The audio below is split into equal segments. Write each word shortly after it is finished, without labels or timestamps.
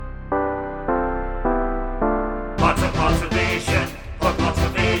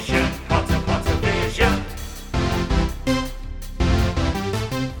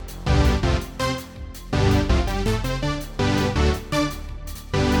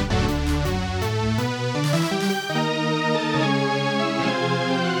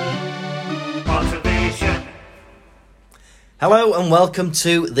Hello and welcome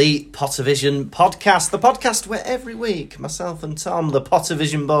to the Pottervision podcast, the podcast where every week myself and Tom, the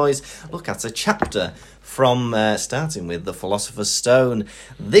Pottervision boys, look at a chapter from starting with The Philosopher's Stone.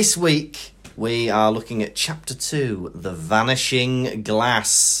 This week we are looking at chapter 2, The Vanishing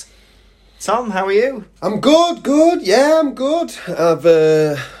Glass. Tom, how are you? I'm good. Yeah, I'm good. I've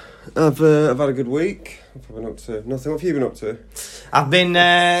had a good week. What have I been up to? Nothing. What have you been up to? I've been...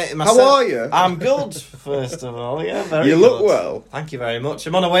 How are you? I'm good, first of all. Yeah, very You good. look well. Thank you very much.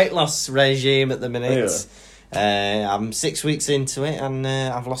 I'm on a weight loss regime at the minute. Yeah. I'm 6 weeks into it and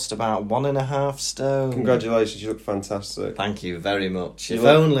I've lost about 1.5 stone. Congratulations, you look fantastic. Thank you very much. You If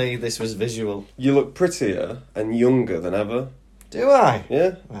look- only this was visual. You look prettier and younger than ever. Do I?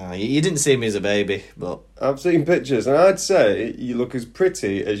 Yeah, Well, you didn't see me as a baby, but I've seen pictures and I'd say you look as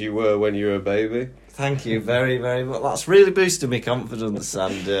pretty as you were when you were a baby. thank you very, very much. That's really boosted my confidence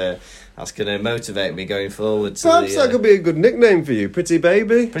and that's going to motivate me going forward to Perhaps that could be a good nickname for you, Pretty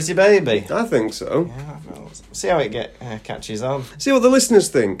Baby. Pretty Baby. I think so. Yeah, well, see how it catches on. See what the listeners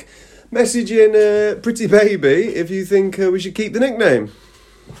think. Message in Pretty Baby if you think we should keep the nickname.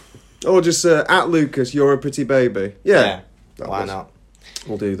 Or just at Lucas, you're a pretty baby. Yeah. That Why was- not?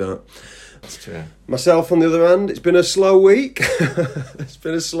 We'll do that. That's true. Myself, on the other hand, it's been a slow week.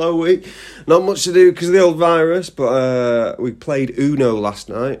 Not much to do because of the old virus, but we played Uno last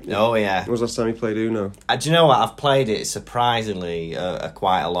night. Oh, yeah. When was the last time you played Uno? Do you know what? I've played it surprisingly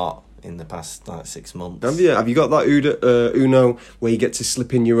quite a lot in the past 6 months. Have you? Have you got that Uno where you get to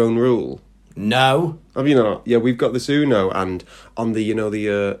slip in your own rule? No. Have you not? Yeah, we've got this Uno, and on the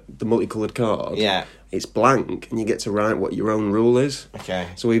the multicoloured card, Yeah. it's blank, and you get to write what your own rule is. Okay.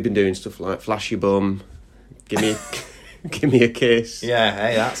 So we've been doing stuff like flash your bum, give me, give me a kiss, Yeah,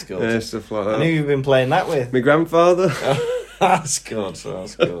 hey, that's good. stuff like I that. knew you've been playing that with. My grandfather. That's good,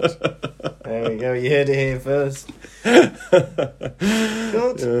 that's good. There we go, you heard it here first.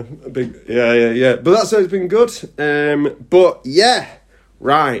 Good. Yeah. But that's how it's been good. But yeah,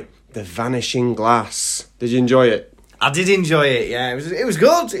 right. The Vanishing Glass. Did you enjoy it? I did enjoy it, yeah. It was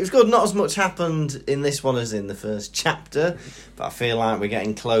good. It was good. Not as much happened in this one as in the first chapter, but I feel like we're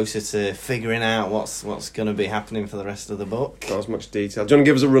getting closer to figuring out what's going to be happening for the rest of the book. Not as much detail. Do you want to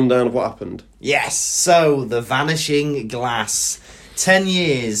give us a rundown of what happened? Yes, so The Vanishing Glass. 10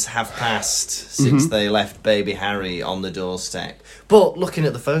 years have passed since they left baby Harry on the doorstep. But looking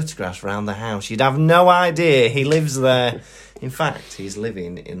at the photographs around the house, you'd have no idea he lives there. In fact, he's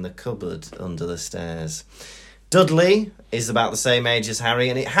living in the cupboard under the stairs. Dudley is about the same age as Harry,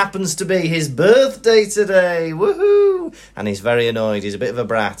 and it happens to be his birthday today. Woohoo! And he's very annoyed. He's a bit of a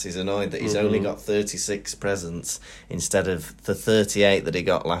brat. He's annoyed that he's only got 36 presents instead of the 38 that he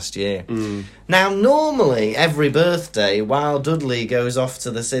got last year. Now, normally, every birthday, while Dudley goes off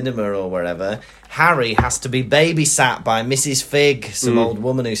to the cinema or wherever, Harry has to be babysat by Mrs. Fig, some old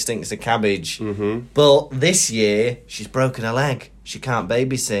woman who stinks of cabbage. But this year, she's broken her leg. She can't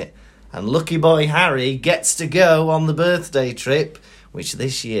babysit. And lucky boy Harry gets to go on the birthday trip, which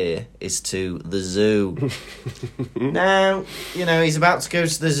this year is to the zoo. Now, he's about to go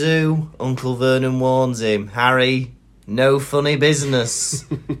to the zoo. Uncle Vernon warns him, Harry, no funny business.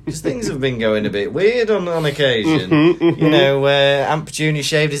 Because things have been going a bit weird on occasion. Aunt Petunia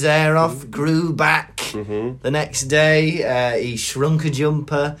shaved his hair off, grew back. The next day, he shrunk a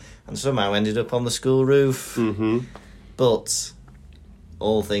jumper and somehow ended up on the school roof. But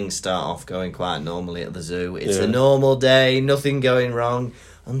all things start off going quite normally at the zoo. It's a normal day, nothing going wrong,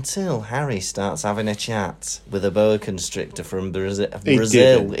 until Harry starts having a chat with a boa constrictor from Brazil.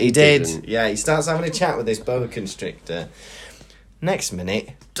 He did. Yeah, he starts having a chat with this boa constrictor. Next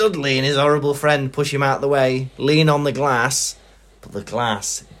minute, Dudley and his horrible friend push him out the way, lean on the glass, but the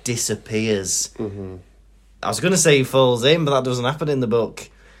glass disappears. I was going to say he falls in, but that doesn't happen in the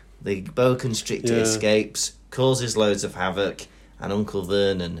book. The boa constrictor escapes, causes loads of havoc, and Uncle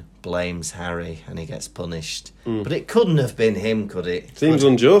Vernon blames Harry and he gets punished. But it couldn't have been him, could it? Seems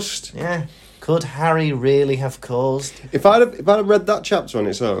unjust. Yeah. Could Harry really have caused? If I'd have read that chapter on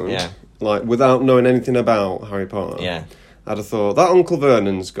its own, like without knowing anything about Harry Potter, I'd have thought that Uncle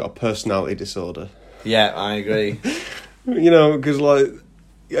Vernon's got a personality disorder. Yeah, I agree. Because like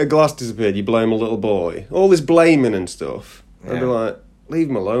a glass disappeared, you blame a little boy. All this blaming and stuff. I'd be like, leave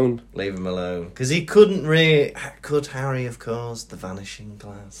him alone. Leave him alone. Because he couldn't really... Could Harry have caused the Vanishing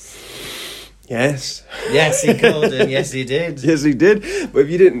Glass? Yes. Yes, he could, and yes, he did. Yes, he did. But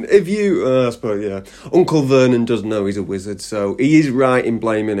I suppose, Uncle Vernon does know he's a wizard, so he is right in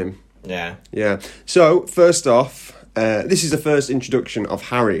blaming him. Yeah. Yeah. So, first off, this is the first introduction of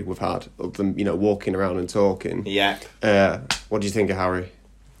Harry we've had, of them, walking around and talking. Yeah. What do you think of Harry?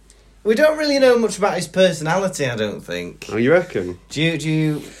 We don't really know much about his personality, I don't think. Oh, you reckon? Do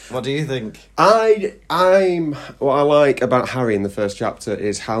you? What do you think? I'm what I like about Harry in the first chapter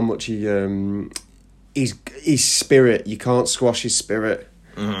is how much his spirit. You can't squash his spirit.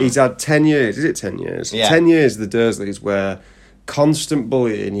 Mm-hmm. He's had 10 years. Is it 10 years? Yeah. 10 years. The Dursleys were constant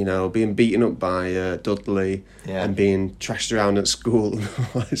bullying. Being beaten up by Dudley and being trashed around at school,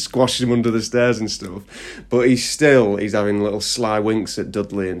 squashing him under the stairs and stuff. But he's having little sly winks at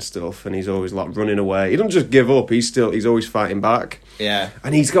Dudley and stuff, and he's always like running away. He doesn't just give up. He's always fighting back. Yeah.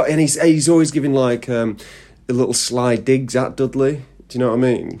 And he's always giving like the little sly digs at Dudley. Do you know what I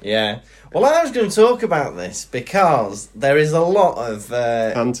mean? Yeah. Well, I was going to talk about this because there is a lot of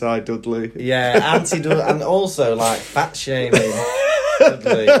anti-Dudley. Yeah, anti-Dudley, and also like fat shaming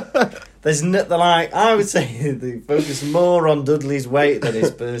Dudley. I would say they focus more on Dudley's weight than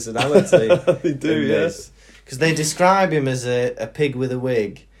his personality. They do, yes. Because they describe him as a pig with a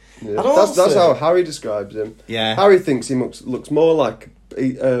wig. Yeah. That's how Harry describes him. Yeah. Harry thinks he looks more like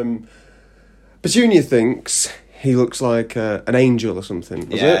Petunia thinks he looks like an angel or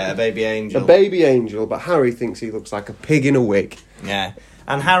something. A baby angel. A baby angel, but Harry thinks he looks like a pig in a wig. Yeah.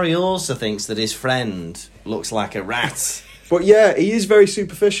 And Harry also thinks that his friend looks like a rat. But yeah, he is very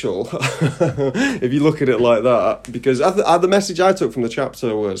superficial, if you look at it like that. Because the message I took from the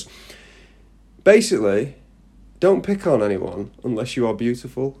chapter was, basically, don't pick on anyone unless you are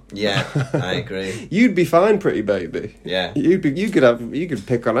beautiful. Yeah, I agree. You'd be fine, pretty baby. Yeah. You could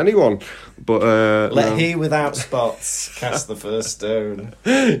pick on anyone, but let he without spots cast the first stone.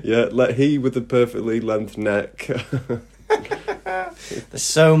 Yeah, let he with the perfectly length neck. There's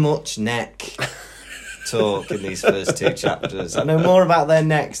so much neck talk in these first two chapters. I know more about their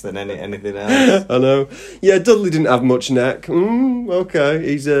necks than anything else. I know. Yeah, Dudley didn't have much neck. Okay,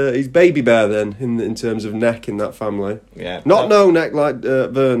 he's baby bear then in terms of neck in that family. Yeah. Not no neck like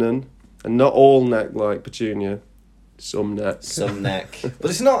Vernon, and not all neck like Petunia. Some neck. But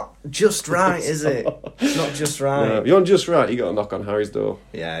it's not just right, is it? It's not just right. No, you're just right. You got to knock on Harry's door.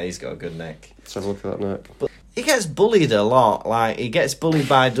 Yeah, he's got a good neck. Let's have a look at that neck. But he gets bullied a lot. Like, he gets bullied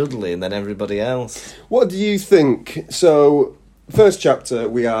by Dudley and then everybody else. What do you think? So, first chapter,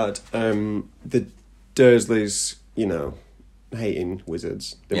 we had the Dursleys, hating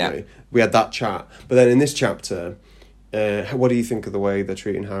wizards, didn't we? We had that chat. But then in this chapter, what do you think of the way they're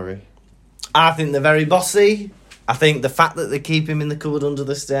treating Harry? I think they're very bossy. I think the fact that they keep him in the cupboard under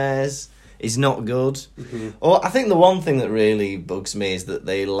the stairs is not good. Mm-hmm. Or I think the one thing that really bugs me is that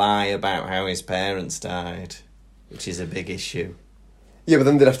they lie about how his parents died, which is a big issue. Yeah, but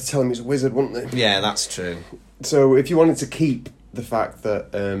then they'd have to tell him he's a wizard, wouldn't they? Yeah, that's true. So if you wanted to keep the fact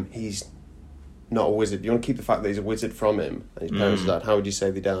that he's not a wizard, you want to keep the fact that he's a wizard from him and his parents died, how would you say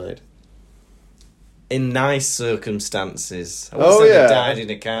they died? In nice circumstances. I would say they died in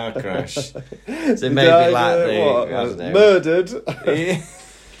a car crash. So maybe died, like they... I don't know. Murdered?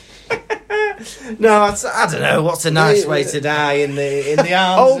 No, I don't know. What's a nice way to die in the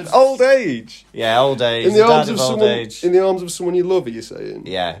arms of... Old age? Yeah, old age. In the arms of someone, old age. In the arms of someone you love, are you saying?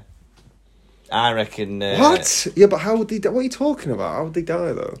 Yeah. I reckon... What? Yeah, but how would they die? What are you talking about? How would they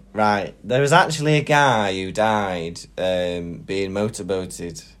die, though? Right. There was actually a guy who died being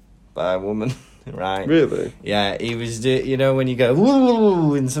motorboated by a woman. Right. Really? Yeah, he was... when you go...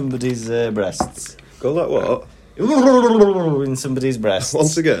 Woo! In somebody's breasts. Go like what? In somebody's breasts.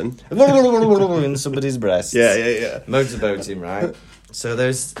 Once again? In somebody's breasts. Yeah. Motorboating, right? So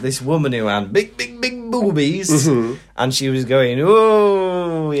there's this woman who had big boobies, and she was going,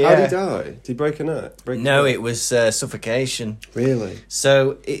 oh, yeah. How did he die? Did he break a neck? No, it was suffocation. Really?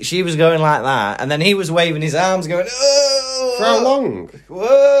 So she was going like that, and then he was waving his arms going, oh! For how long?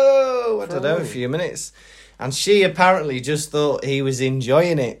 Whoa! I don't know, a few minutes. And she apparently just thought he was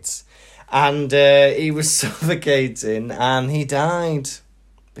enjoying it. And he was suffocating, and he died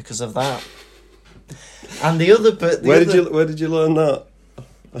because of that. And the other... Where did you learn that?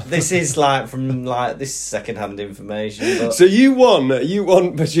 This is this second-hand information. But... So you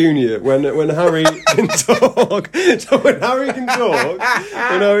want Petunia when Harry can talk. So when Harry can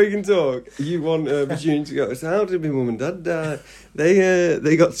talk, you want Petunia to go. So how did my mum and dad die?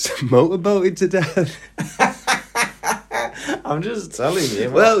 They got motorboated to death. I'm just telling you.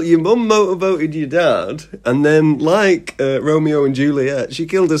 Well, your mum motorboated your dad, and then, like Romeo and Juliet, she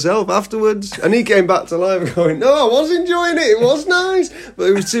killed herself afterwards, and he came back to life going, no, I was enjoying it, it was nice, but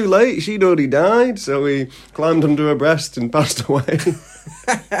it was too late, she'd already died, so he climbed under her breast and passed away.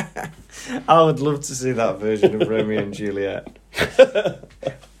 I would love to see that version of Romeo and Juliet.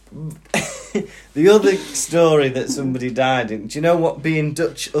 The other story that somebody died in, do you know what being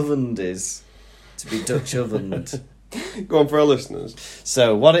Dutch ovened is? To be Dutch ovened. Go on for our listeners.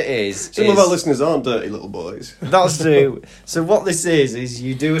 So what it is... Some of our listeners aren't dirty little boys. That's true. So what this is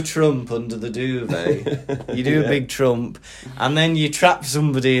you do a trump under the duvet. You do a big trump, and then you trap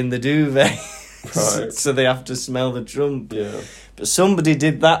somebody in the duvet. Right. So they have to smell the trump. Yeah. But somebody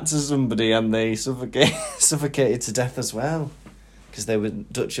did that to somebody, and they suffocated to death as well. Because they were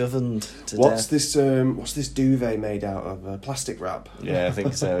Dutch ovened to death. What's this duvet made out of? Plastic wrap? Yeah, I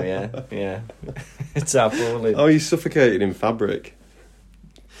think so, yeah. It's appalling. Oh, you suffocated in fabric.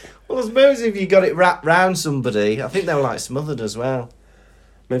 Well, I suppose if you got it wrapped round somebody, I think they were like smothered as well.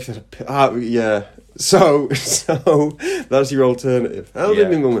 Maybe they had yeah. So that's your alternative. How did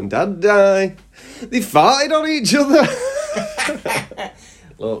my mum and dad die? They farted on each other.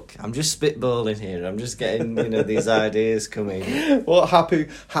 Look, I'm just spitballing here. I'm just getting, these ideas coming. What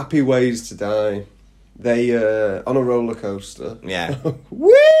happy ways to die? They on a roller coaster. Yeah.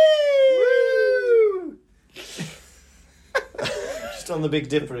 Woo! Just on the Big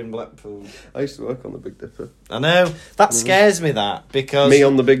Dipper in Blackpool. I used to work on the Big Dipper. I know. That scares me, that, because... Me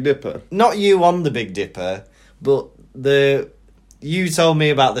on the Big Dipper? Not you on the Big Dipper, but you told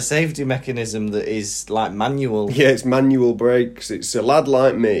me about the safety mechanism that is, like, manual. Yeah, it's manual brakes. It's a lad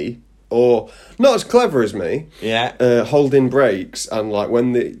like me, or not as clever as me, holding brakes, and, like,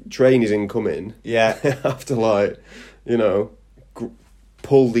 when the train is incoming, I have to,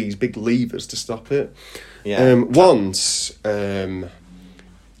 pull these big levers to stop it. Yeah. Once, on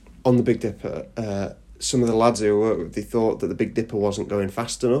the Big Dipper, some of the lads who I worked with, they thought that the Big Dipper wasn't going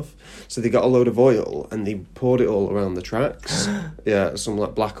fast enough, so they got a load of oil and they poured it all around the tracks. Some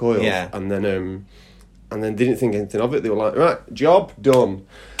like black oil. Yeah. And then they didn't think anything of it. They were like, right, job done.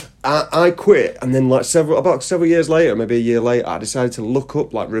 I quit, and then about several years later, maybe a year later, I decided to look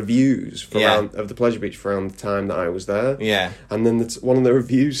up like reviews of the Pleasure Beach for around the time that I was there. Yeah. And then one of the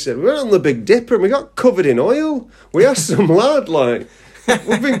reviews said, we went on the Big Dipper and we got covered in oil. We asked some lad, like,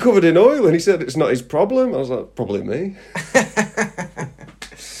 we've been covered in oil, and he said it's not his problem. I was like, probably me.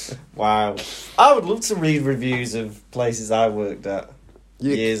 Wow. I would love to read reviews of places I worked at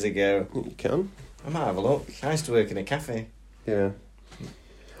years ago. You can. I might have a look. I used to work in a cafe. Yeah.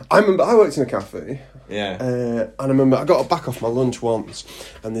 I remember I worked in a cafe. Yeah. And I remember I got back off my lunch once,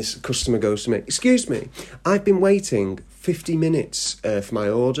 and this customer goes to me, "Excuse me, I've been waiting 50 minutes for my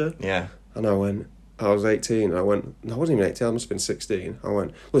order." Yeah. And I was 18. I went, no, I wasn't even 18, I must have been 16. I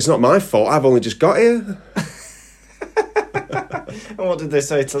went, well, it's not my fault, I've only just got here. And what did they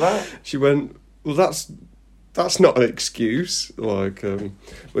say to that? She went, well, that's not an excuse. Like,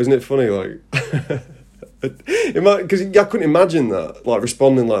 isn't it funny? Like, because I couldn't imagine that, like,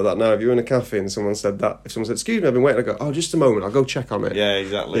 responding like that now. If you're in a cafe and someone said that, if someone said, "Excuse me, I've been waiting," I go, "Oh, just a moment, I'll go check on it." Yeah,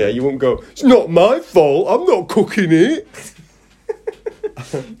 exactly. Yeah, you wouldn't go, "It's not my fault, I'm not cooking it."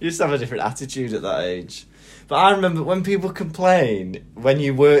 You just have a different attitude at that age. But I remember when people complain, when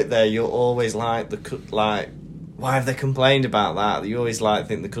you work there, you're always like, why have they complained about that? You always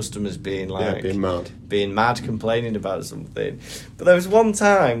think the customer's being being mad, complaining about something. But there was one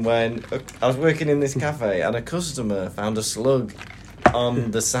time when I was working in this cafe and a customer found a slug on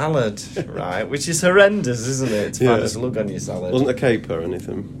the salad, right? Which is horrendous, isn't it? To find a slug on your salad. Wasn't a caper or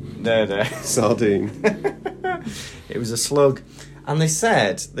anything. No. Sardine. It was a slug. And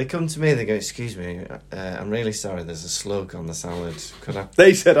they come to me, they go, "Excuse me, I'm really sorry, there's a slug on the salad. Could I..."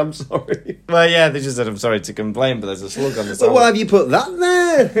 They said, "I'm sorry." Well, yeah, they just said, "I'm sorry to complain, but there's a slug on the salad." Well, why have you put that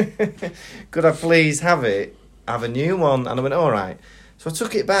there? "Could I please have a new one?" And I went, "All right." So I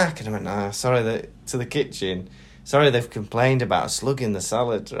took it back and I went, sorry, to the kitchen. "Sorry, they've complained about a slug in the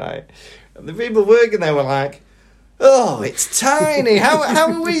salad," right? And the people working there were like, "Oh, it's tiny. How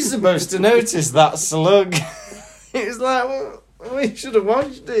are we supposed to notice that slug?" It was like, well, we should have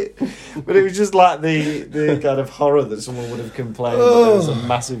watched it. But it was just like the kind of horror that someone would have complained that there was a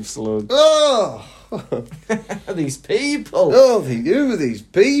massive slug. Oh! These people. Oh, these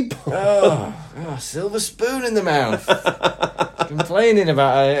people. Oh, silver spoon in the mouth. Complaining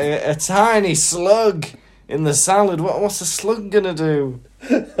about a tiny slug in the salad. What's a slug going to do?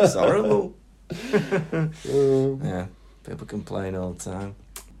 It's horrible. Yeah, people complain all the time.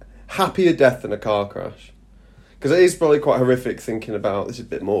 Happier death than a car crash. Because it is probably quite horrific thinking about, this is a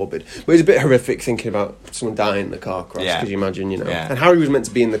bit morbid, but it's a bit horrific thinking about someone dying in a car crash, because you imagine, Yeah. And Harry was meant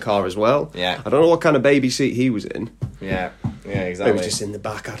to be in the car as well. Yeah. I don't know what kind of baby seat he was in. Yeah, exactly. Maybe just in the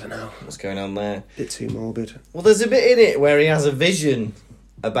back, I don't know. What's going on there? Bit too morbid. Well, there's a bit in it where he has a vision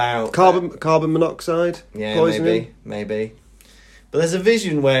about... Carbon monoxide poisoning? Maybe. But there's a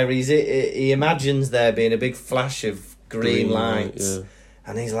vision where he imagines there being a big flash of green lights.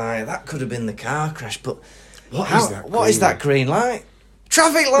 And he's like, that could have been the car crash, but... What is that green light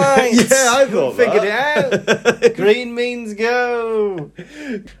Traffic lights! Yeah, I thought Figured it out. Green means go.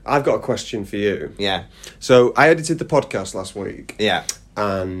 I've got a question for you. Yeah. So I edited the podcast last week. Yeah.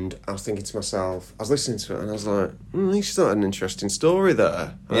 And I was thinking to myself, I was listening to it and I was like, you started an interesting story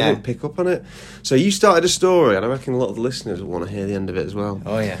there. I didn't pick up on it. So you started a story, and I reckon a lot of the listeners will want to hear the end of it as well.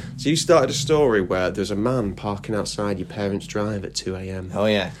 Oh, yeah. So you started a story where there's a man parking outside your parents' drive at 2 a.m. Oh,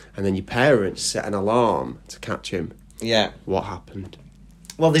 yeah. And then your parents set an alarm to catch him. Yeah. What happened?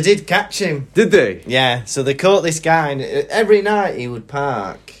 Well, they did catch him. Did they? Yeah, so they caught this guy, and every night he would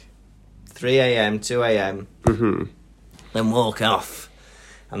park 3 a.m, 2 a.m, then walk off.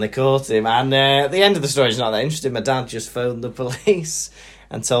 And they caught him, and the end of the story is not that interesting. My dad just phoned the police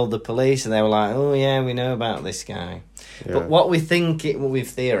and told the police, and they were like, oh yeah, we know about this guy. Yeah. But what we've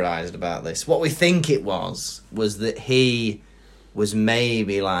theorised about this, what we think it was that he was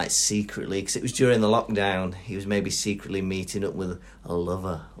maybe like secretly, because it was during the lockdown, he was maybe secretly meeting up with a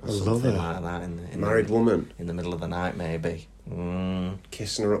lover or something like that. In married woman. In the middle of the night, maybe.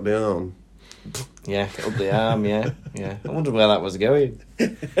 Kissing her up the arm. Yeah, up the arm, yeah. I wondered where that was going.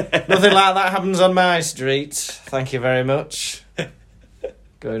 Nothing like that happens on my street. Thank you very much.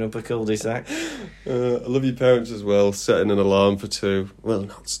 Going up a cul-de-sac. I love your parents as well, setting an alarm for 2. Will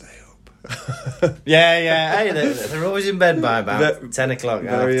not stay up. Yeah. Hey, they're always in bed by about 10 o'clock,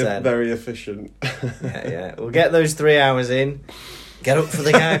 half 10. Very efficient. Yeah. We'll get those 3 hours in, get up for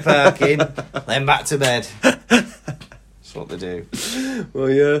the guy parking, then back to bed. That's what they do. Well,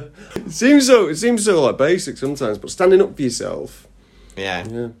 yeah. It seems so like basic sometimes, but standing up for yourself. Yeah.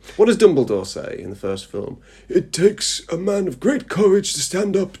 What does Dumbledore say in the first film? It takes a man of great courage to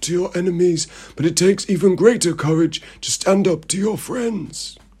stand up to your enemies, but it takes even greater courage to stand up to your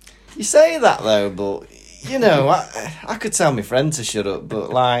friends. You say that though, but you know, I could tell my friend to shut up,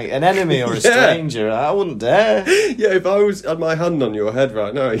 but like an enemy or a stranger, I wouldn't dare. Yeah, if I had my hand on your head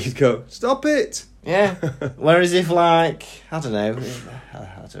right now, you'd go, stop it. Yeah. Whereas if like, I don't know,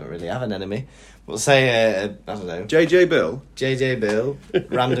 I don't really have an enemy, but say, I don't know. JJ Bill,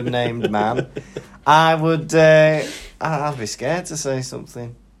 random named man, I would, I'd be scared to say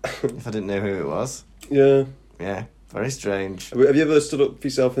something if I didn't know who it was. Yeah. Yeah. Very strange. Have you ever stood up for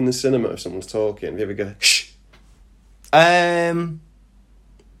yourself in the cinema if someone's talking? Have you ever go, shh? I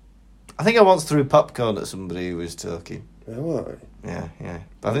think I once threw popcorn at somebody who was talking. Oh, right. Yeah.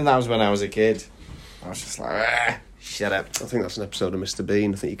 But I think that was when I was a kid. I was just like, shut up. I think that's an episode of Mr.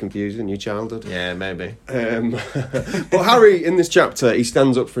 Bean. I think you're confusing your childhood. Yeah, maybe. But Harry, in this chapter, he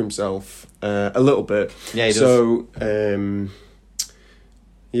stands up for himself a little bit. Yeah, he does. So,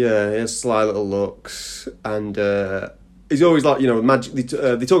 he has sly little looks, and he's always like, magic.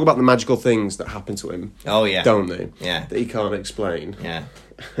 They talk about the magical things that happen to him. Oh, yeah. Don't they? Yeah. That he can't explain. Yeah.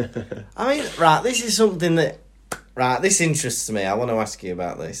 I mean, right, this is something that... Right, this interests me. I want to ask you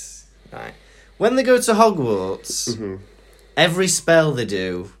about this. Right. When they go to Hogwarts, every spell they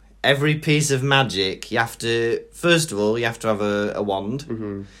do, every piece of magic, you have to... First of all, you have to have a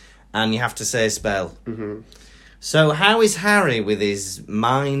wand, and you have to say a spell. So how is Harry, with his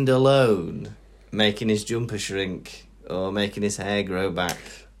mind alone, making his jumper shrink or making his hair grow back?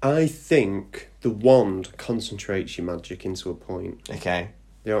 I think the wand concentrates your magic into a point. Okay.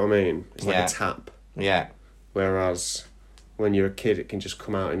 You know what I mean? It's like a tap. Yeah. Whereas when you're a kid, it can just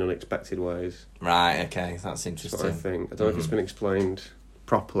come out in unexpected ways. Right, okay. That's interesting. That's what I think. I don't know if it's been explained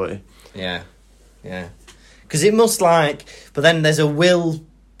properly. Yeah. Because it must But then there's a will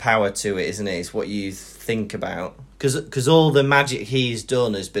power to it, isn't it? It's what you think about. Because all the magic he's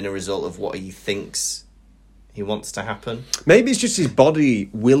done has been a result of what he thinks he wants to happen. Maybe it's just his body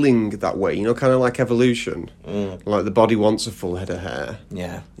willing that way, kind of like evolution. Like the body wants a full head of hair.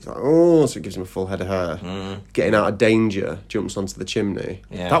 Yeah. He's like, so it gives him a full head of hair. Getting out of danger, jumps onto the chimney.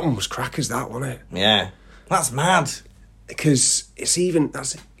 Yeah. That one was crackers, that, wasn't it? Yeah. That's mad. Because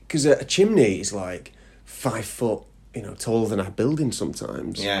because a chimney is like 5 foot, taller than a building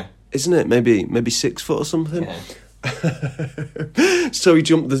sometimes. Yeah. Isn't it? Maybe 6 foot or something. Yeah. So he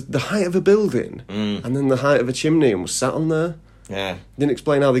jumped the height of a building and then the height of a chimney and was sat on there. Yeah. Didn't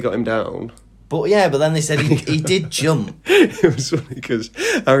explain how they got him down. But then they said he did jump. It was funny because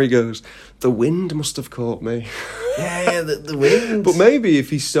Harry goes, the wind must have caught me. Yeah, the wind. But maybe if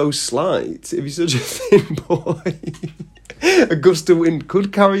he's so slight, if he's such a thin boy, a gust of wind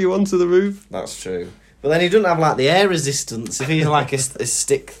could carry you onto the roof. That's true. But then he doesn't have the air resistance. If he's like a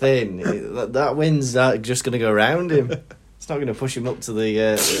stick thin, that wind's just going to go around him. It's not going to push him up to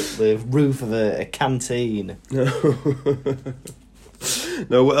the roof of a canteen.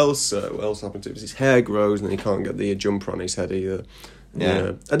 No, what else happened to him? His hair grows and then he can't get the jumper on his head either.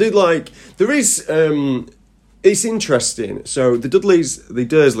 Yeah. I do there is It's interesting. So the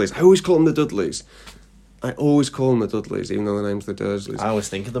Dursleys, I always call them the Dudleys. Even though the name's the Dursleys. I always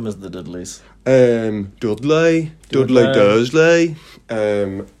think of them as the Dudleys. Dudley Dursley.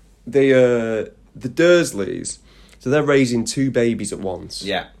 The Dursleys, so they're raising 2 babies at once.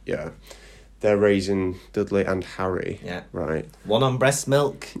 Yeah. Yeah. They're raising Dudley and Harry. Yeah. Right. One on breast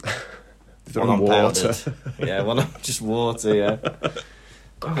milk. One on water. Yeah, one on just water, yeah.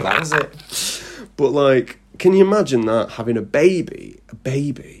 Oh, that was it. But, like, can you imagine that, having a baby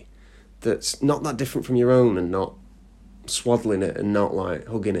that's not that different from your own and not swaddling it and not, like,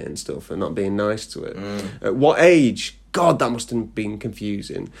 hugging it and stuff and not being nice to it? At what age? God, that must have been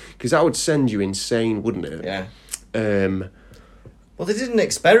confusing. Because that would send you insane, wouldn't it? Yeah. Well, they did an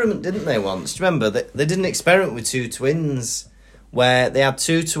experiment, didn't they, once? Do you remember? They did an experiment with 2 twins where they had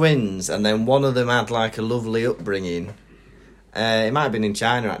 2 twins and then one of them had, like, a lovely upbringing. It might have been in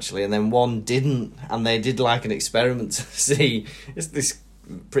China, actually, and then one didn't. And they did, like, an experiment to see, it's this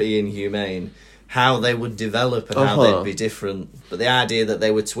pretty inhumane, how they would develop and how they'd be different. But the idea that they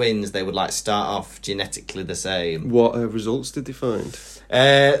were twins, they would, like, start off genetically the same. What results did they find?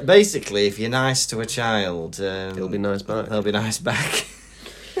 Basically, if you're nice to a child... It'll be nice back. They'll be nice back.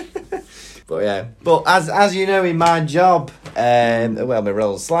 But yeah. But as you know, in my job, well, my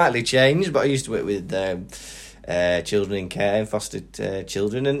role's slightly changed, but I used to work with children in care and fostered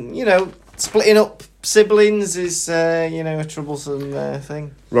children. And, you know, splitting up siblings is, a troublesome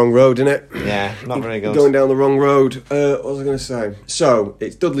thing. Wrong road, innit? Yeah, not very good. Going down the wrong road. What was I going to say? So,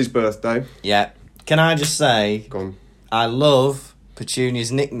 it's Dudley's birthday. Yeah. Can I just say... Go on. I love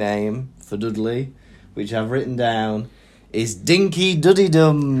Petunia's nickname for Dudley, which I've written down, is Dinky Duddy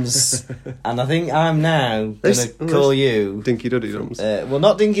Dums. And I think I'm now going to call you... Dinky Duddy Dums. Well,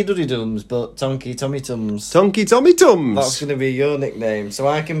 not Dinky Duddy Dums, but Tonky Tommy Tums. Tonky Tommy Tums. That's going to be your nickname. So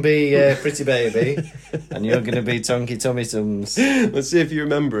I can be Pretty Baby, and you're going to be Tonky Tommy Tums. Let's see if you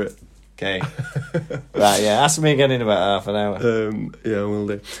remember it. Okay. Right, yeah. Ask me again in about half an hour. Yeah, I will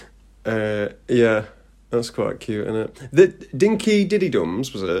do. Yeah. That's quite cute, isn't it? The Dinky Diddy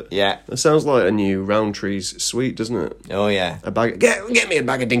Dums, was it? Yeah. That sounds like a new Roundtree's sweet, doesn't it? Oh, yeah. A bag. Get me a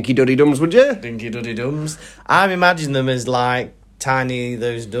bag of Dinky Duddy Dums, would you? Dinky Duddy Dums. I imagine them as like tiny,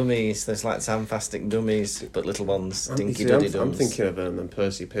 those dummies. There's like Samfastic dummies, but little ones. Dinky Duddy Dums. I'm thinking of them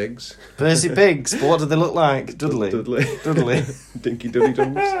Percy Pigs. Percy Pigs? But what do they look like? Dudley. Dudley. Dinky Duddy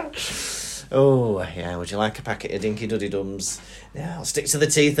Dums. Oh, yeah. Would you like a packet of Dinky Duddy Dums? Yeah, I'll stick to the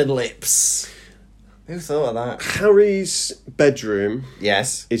teeth and lips. Who thought of that? Harry's bedroom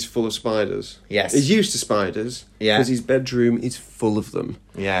is full of spiders. Yes. He's used to spiders. Yeah. Because his bedroom is full of them.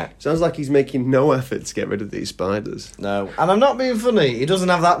 Yeah. Sounds like he's making no effort to get rid of these spiders. No. And I'm not being funny. He doesn't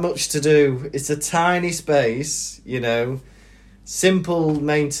have that much to do. It's a tiny space, you know. Simple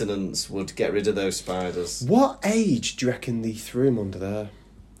maintenance would get rid of those spiders. What age do you reckon they threw him under there?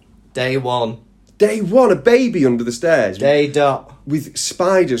 Day 1. Day 1, a baby under the stairs. Day dot. With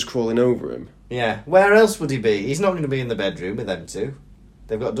spiders crawling over him. Yeah. Where else would he be? He's not going to be in the bedroom with them two.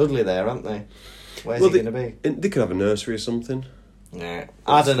 They've got Dudley there, haven't they? Where's he going to be? They could have a nursery or something. Yeah.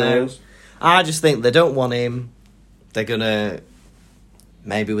 I don't know. I just think they don't want him. They're going to...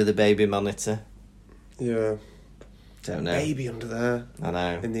 Maybe with a baby monitor. Yeah. Don't know. Baby under there. I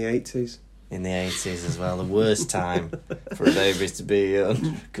know. In the 80s. In the 80s as well. The worst time for a baby to be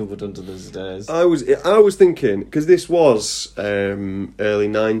covered under the stairs. I was thinking, because this was early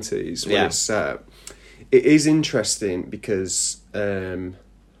 90s when it's set. It is interesting because the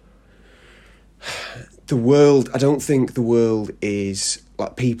world... I don't think the world is...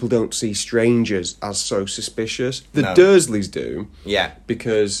 Like, people don't see strangers as so suspicious. The Dursleys do. Yeah.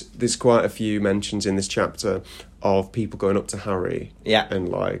 Because there's quite a few mentions in this chapter of people going up to Harry. Yeah. And,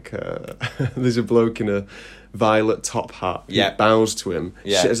 like, there's a bloke in a violet top hat who bows to him.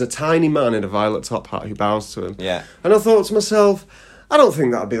 Yeah. There's a tiny man in a violet top hat who bows to him. Yeah. And I thought to myself, I don't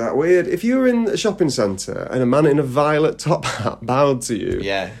think that'd be that weird. If you were in a shopping centre and a man in a violet top hat bowed to you...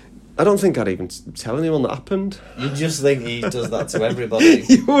 Yeah. I don't think I'd even tell anyone that happened. You just think he does that to everybody.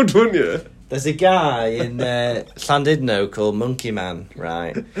 You would, wouldn't you? There's a guy in Llandudno called Monkey Man,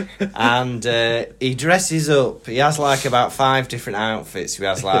 right? And he dresses up. He has like about 5 different outfits. He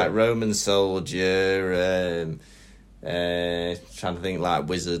has like Roman soldier, trying to think like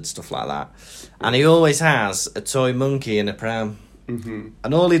wizard, stuff like that. And he always has a toy monkey in a pram. Mm-hmm.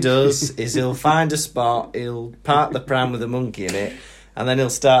 And all he does is he'll find a spot, he'll park the pram with a monkey in it, and then he'll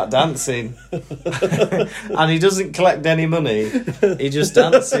start dancing. And he doesn't collect any money. He just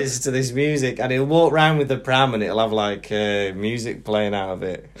dances to this music, and he'll walk around with the pram and it'll have like music playing out of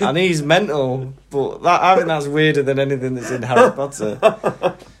it. And he's mental, but I think that's weirder than anything that's in Harry Potter.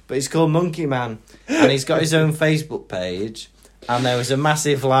 but he's called Monkey Man, and he's got his own Facebook page. And there was a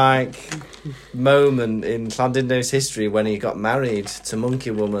massive, moment in Llandudno's history when he got married to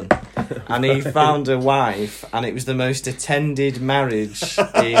Monkey Woman. And he found a wife, and it was the most attended marriage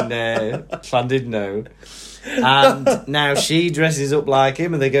in Llandudno. And now she dresses up like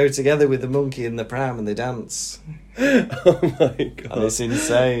him, and they go together with the monkey in the pram, and they dance. Oh my god! And it's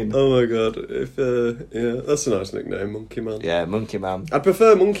insane. Oh my god! That's a nice nickname, Monkey Man. Yeah, Monkey Man. I'd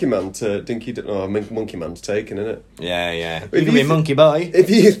prefer Monkey Man to Dinky. Monkey Man's taken, isn't it? Yeah. You can be Monkey Boy. If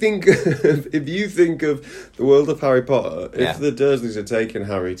you think of the world of Harry Potter, if the Dursleys had taken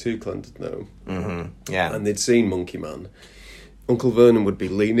Harry to Llandudno, and they'd seen Monkey Man, Uncle Vernon would be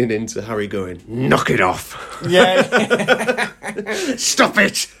leaning into Harry going, "Knock it off." Yeah. Stop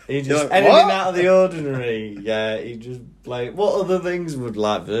it. He just anything out of the ordinary. Yeah, he just blame. What other things would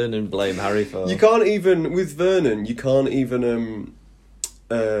Vernon blame Harry for? You can't even with Vernon. You can't even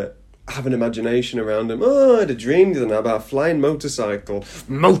have an imagination around him. Oh, I had a dream the other night about a flying motorcycle.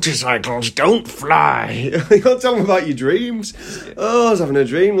 Motorcycles don't fly. You can't tell me about your dreams. Oh, I was having a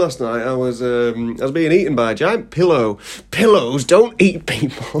dream last night. I was being eaten by a giant pillow. Pillows don't eat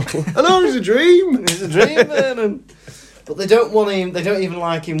people. I know it's a dream. It's a dream, Vernon. But they don't want him. They don't even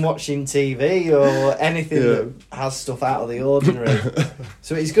like him watching TV or anything that has stuff out of the ordinary.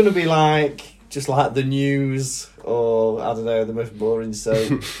 So he's going to be just like the news, or I don't know, the most boring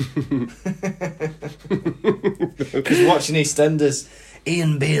soap. Because watching EastEnders,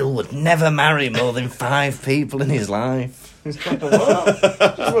 Ian Beale would never marry more than 5 people in his life. He's like, what?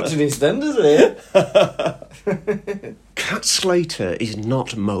 Just watching EastEnders here. Cat Slater is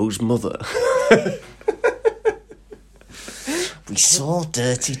not Moe's mother. We saw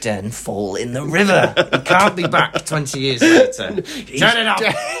Dirty Den fall in the river. He can't be back 20 years later. Turn it off.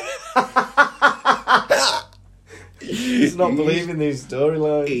 He's not believing these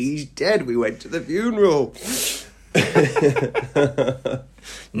storylines. He's dead. We went to the funeral.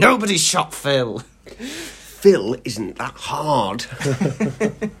 Nobody shot Phil. Phil isn't that hard.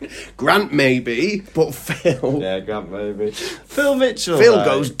 Grant maybe, but Phil. Yeah, Grant maybe. Phil Mitchell. Phil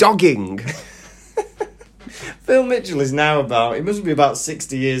goes dogging. Phil Mitchell is now he must be about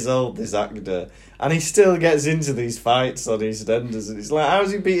 60 years old, this actor, and he still gets into these fights on EastEnders, and it's like,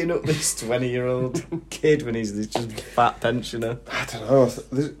 how's he beating up this 20-year-old kid when he's this just fat pensioner? I don't know,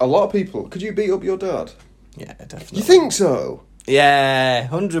 there's a lot of people. Could you beat up your dad? Yeah, definitely. You think so? Yeah,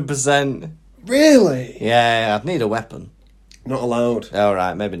 100%. Really? Yeah, I'd need a weapon. Not allowed. All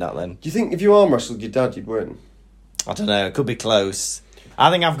right, maybe not then. Do you think if you arm wrestled your dad, you'd win? I don't know, it could be close.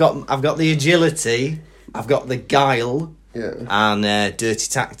 I think I've got the agility, I've got the guile, and dirty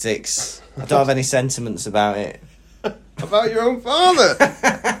tactics. I don't have any sentiments about it. About your own father?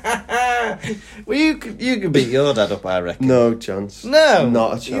 Well, you could beat your dad up, I reckon. No chance. No.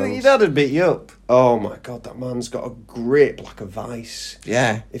 Not a chance. Your dad would beat you up. Oh my god, that man's got a grip like a vice.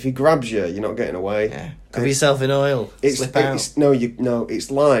 Yeah. If he grabs you, you're not getting away. Yeah. Cover yourself in oil. Slip out.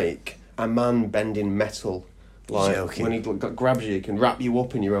 It's like a man bending metal. Like joking. When he grabs you, he can wrap you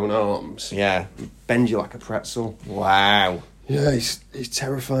up in your own arms. Yeah. Bend you like a pretzel. Wow. Yeah, he's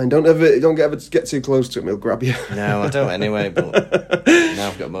terrifying. Don't ever get too close to him. He'll grab you. No, I don't anyway. But now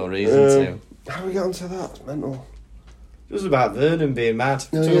I've got more reason to. How do we get onto that? It's mental. It was about Vernon being mad.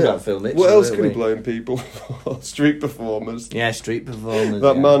 About Phil Mitchell. What else can he blame people for? Street performers. Yeah, street performers.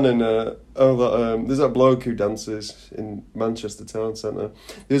 That man in there's that bloke who dances in Manchester Town Centre.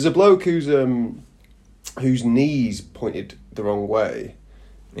 There's a bloke whose knees pointed the wrong way.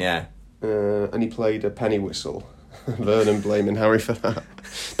 Yeah. And he played a penny whistle. Vernon blaming Harry for that.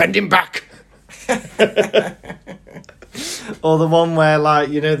 Bend him back! Or the one where,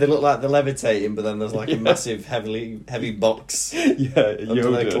 they look like they're levitating, but then there's a massive, heavy box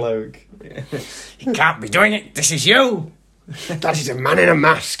under their cloak. Yeah. He can't be doing it. This is you. That is a man in a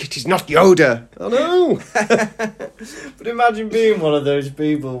mask. It is not Yoda. I know. But imagine being one of those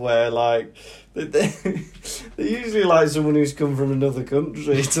people where, they're usually someone who's come from another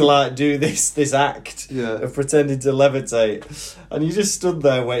country to do this act of pretending to levitate, and you just stood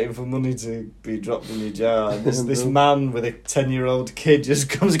there waiting for money to be dropped in your jar, and this man with a 10-year-old kid just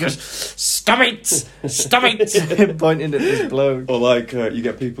comes and goes, stop it, pointing at this bloke. Or you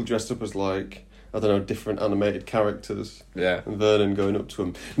get people dressed up as I don't know, different animated characters. Yeah. And Vernon going up to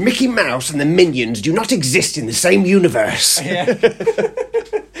him, Mickey Mouse and the Minions do not exist in the same universe. Yeah.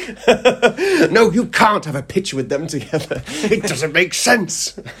 No, you can't have a picture with them together. It doesn't make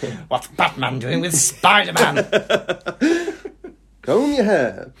sense. What's Batman doing with Spider-Man? Comb your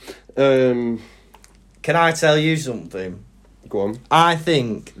hair. Can I tell you something? Go on. I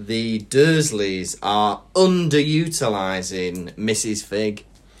think the Dursleys are underutilising Mrs. Fig.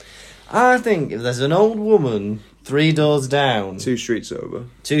 I think if there's an old woman 3 doors down... 2 streets over.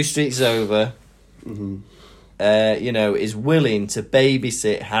 2 streets over, is willing to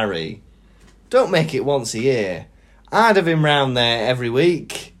babysit Harry, don't make it once a year. I'd have him round there every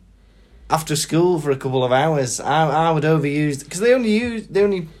week. After school for a couple of hours. I would overuse... Because they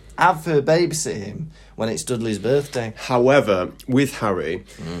only have her babysit him when it's Dudley's birthday. However, with Harry,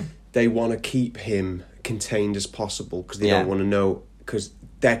 they want to keep him contained as possible because they don't want to know... Because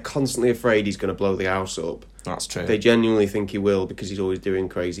they're constantly afraid he's going to blow the house up. That's true. They genuinely think he will because he's always doing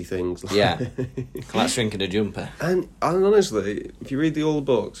crazy things. Like shrinking a jumper. And honestly, if you read the old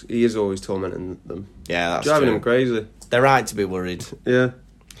books, he is always tormenting them. Yeah, that's driving true. them crazy. They're right to be worried. Yeah.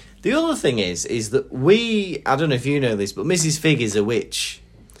 The other thing is that I don't know if you know this, but Mrs. Figg is a witch,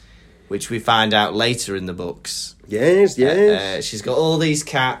 which we find out later in the books. Yes. She's got all these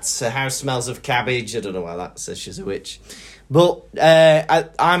cats. Her house smells of cabbage. I don't know why that says she's a witch. But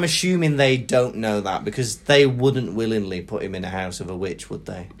I'm assuming they don't know that because they wouldn't willingly put him in a house of a witch, would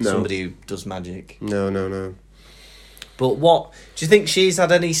they? No. Somebody who does magic. No. But what... Do you think she's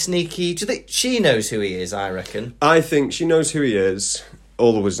had any sneaky... Do you think she knows who he is, I reckon? I think she knows who he is.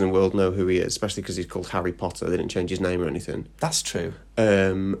 All the wizards in the world know who he is, especially because he's called Harry Potter. They didn't change his name or anything. That's true.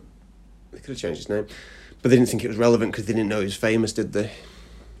 They could have changed his name. But they didn't think it was relevant because they didn't know he was famous, did they?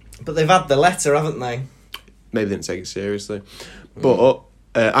 But they've had the letter, haven't they? Maybe they didn't take it seriously. But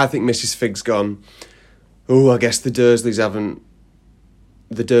I think Mrs. Figg's gone, I guess the Dursleys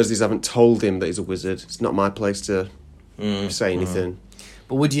haven't told him that he's a wizard. It's not my place to say anything.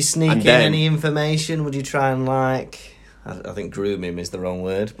 But would you sneak in any information? Would you try and I think groom him is the wrong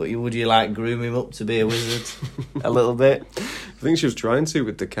word, but would you groom him up to be a wizard a little bit? I think she was trying to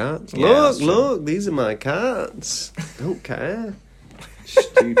with the cats. Yeah, Look, these are my cats. Don't care.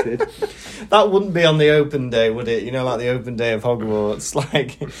 Stupid. That wouldn't be on the open day, would it? Like the open day of Hogwarts. Do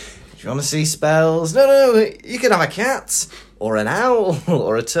you want to see spells? No, you can have a cat, or an owl,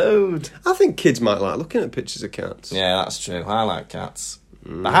 or a toad. I think kids might like looking at pictures of cats. Yeah, that's true. I like cats.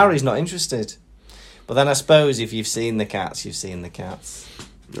 But Harry's not interested. But then I suppose if you've seen the cats, you've seen the cats.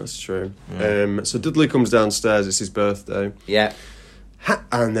 That's true. So Dudley comes downstairs, it's his birthday. Yeah.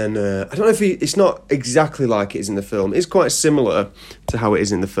 And then, I don't know if it's not exactly like it is in the film. It's quite similar to how it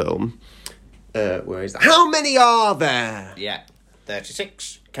is in the film. Where he's like, how many are there? Yeah.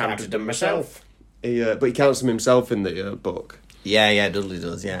 36. Counted them myself. But he counts them himself in the book. Yeah, Dudley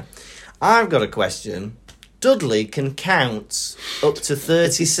does, yeah. I've got a question. Dudley can count up to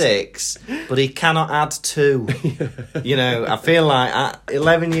 36, but he cannot add 2. I feel like at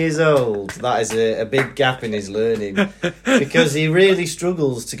 11 years old, that is a big gap in his learning. Because he really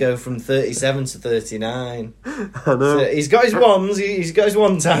struggles to go from 37 to 39. I know. So he's got his ones, he's got his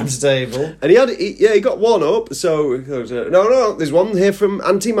 1 times table. And he got 1 up, so he goes, no, there's 1 here from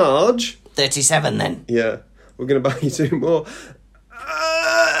Auntie Marge. 37 then. Yeah, we're going to buy you 2 more.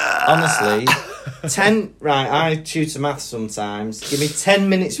 Honestly... 10, right, I tutor maths sometimes. Give me 10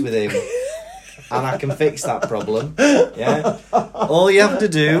 minutes with him and I can fix that problem. Yeah. All you have to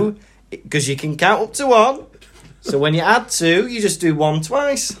do, because you can count up to 1, so when you add 2, you just do 1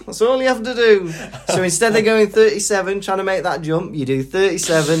 twice. That's all you have to do. So instead of going 37, trying to make that jump, you do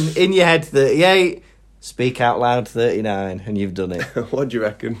 37, in your head 38, speak out loud 39, and you've done it. What do you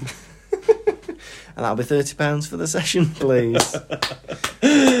reckon? And that'll be £30 for the session, please.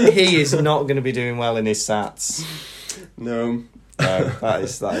 He is not going to be doing well in his SATs. No. That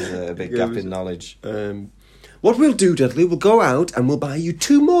is a big gap in knowledge. What we'll do, Dudley, we'll go out and we'll buy you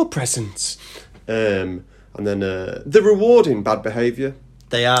 2 more presents. And then they're rewarding bad behaviour.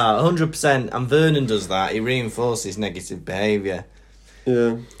 They are, 100%. And Vernon does that. He reinforces negative behaviour.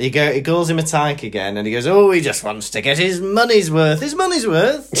 Yeah. He calls him a tyke again, and he goes, he just wants to get his money's worth. His money's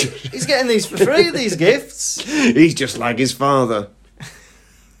worth? He's getting these for free, these gifts. He's just like his father.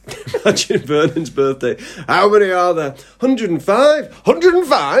 Imagine Vernon's birthday. How many are there? 105?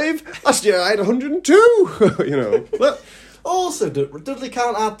 105? Last year I had 102. Look. Also, Dudley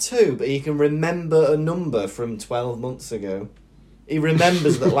can't add 2, but he can remember a number from 12 months ago. He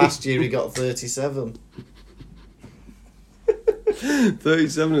remembers that last year he got 37.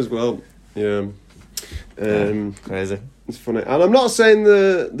 37 as well. Yeah. Crazy. It's funny. And I'm not saying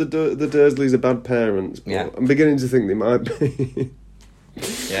the Dursleys are bad parents, but I'm beginning to think they might be.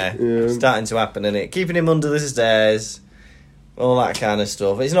 Yeah. Starting to happen, isn't it? Keeping him under the stairs, all that kind of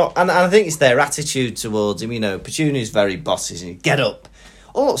stuff. It's not, and I think it's their attitude towards him. Petunia's very bossy. Get up.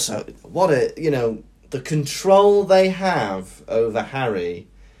 Also, the control they have over Harry,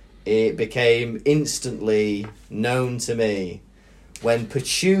 it became instantly known to me when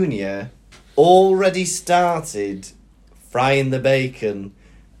Petunia already started frying the bacon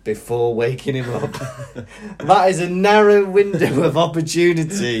before waking him up. That is a narrow window of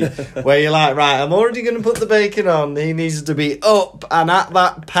opportunity where you're like, right, I'm already going to put the bacon on. He needs to be up and at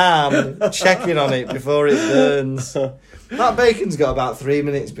that pan, checking on it before it burns. That bacon's got about 3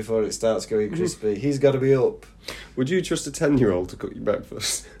 minutes before it starts going crispy. He's got to be up. Would you trust a 10-year-old to cook your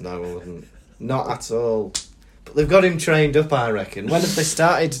breakfast? No, I wouldn't. Not at all. But they've got him trained up, I reckon. When have they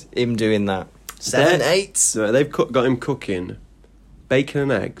started him doing that? 7, 8? So they've got him cooking bacon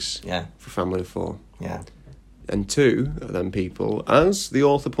and eggs Yeah. for a family of 4. Yeah. And 2 of them people, as the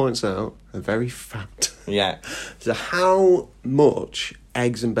author points out, are very fat. Yeah. So how much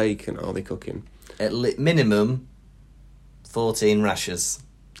eggs and bacon are they cooking? At minimum, 14 rashers.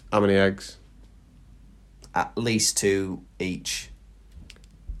 How many eggs? At least 2 each.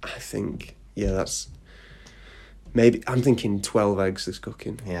 I think, yeah, that's... Maybe, I'm thinking 12 eggs this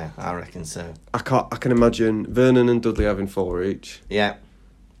cooking. Yeah, I reckon so. I can imagine Vernon and Dudley having 4 each. Yeah.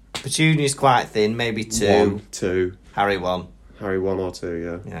 Petunia's quite thin, maybe 2. 1, 2. Harry 1. Harry 1 or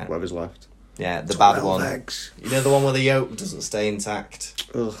 2, Yeah. Whatever's left. Yeah, the bad one. 12 eggs. You know the one where the yolk doesn't stay intact?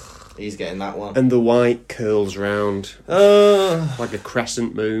 Ugh. He's getting that one. And the white curls round. Like a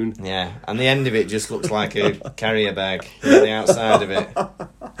crescent moon. Yeah, and the end of it just looks like a carrier bag. You know, the outside of it.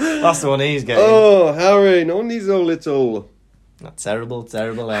 That's the one he's getting. Oh, Harry, no one needs so little. That terrible,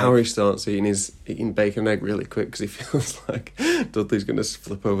 terrible egg. Harry starts eating bacon and egg really quick because he feels like Dudley's going to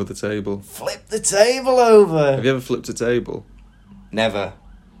flip over the table. Flip the table over! Have you ever flipped a table? Never.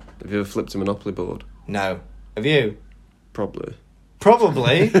 Have you ever flipped a Monopoly board? No. Have you? Probably.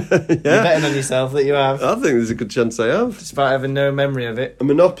 Probably. You're betting on yourself that you have. I think there's a good chance I have. Despite having no memory of it. A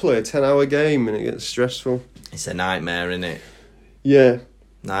Monopoly, a 10-hour game, and it gets stressful. It's a nightmare, isn't it? Yeah.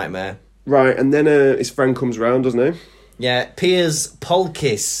 Nightmare. Right, and then his friend comes round, doesn't he? Yeah, Piers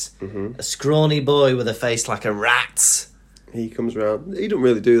Polkiss, a scrawny boy with a face like a rat. He comes round. He don't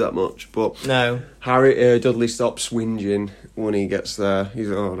really do that much, but No. Dudley stops whinging when he gets there. He's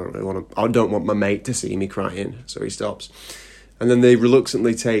like, oh, I don't want my mate to see me crying, so he stops. And then they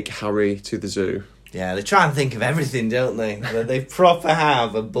reluctantly take Harry to the zoo. Yeah, they try and think of everything, don't they? They proper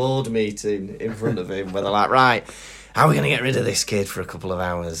have a board meeting in front of him where they're like, right, how are we going to get rid of this kid for a couple of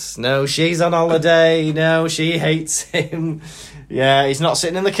hours? No, she's on holiday. No, she hates him. Yeah, he's not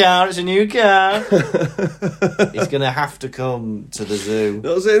sitting in the car. It's a new car. He's going to have to come to the zoo.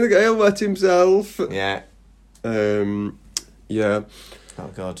 Not saying the guy will wet himself. Yeah. Yeah. Oh,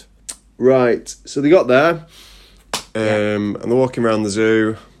 God. Right, so they got there. And they're walking around the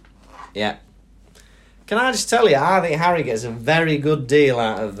zoo. Yeah. Can I just tell you, I think Harry gets a very good deal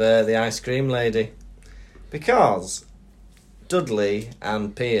out of the ice cream lady. Because Dudley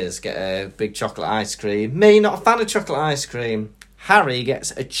and Piers get a big chocolate ice cream. Me, not a fan of chocolate ice cream. Harry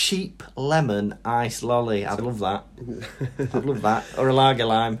gets a cheap lemon ice lolly. I'd love that. I'd love that. Or a lager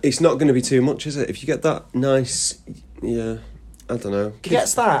lime. It's not going to be too much, is it? If you get that nice... Yeah, I don't know. He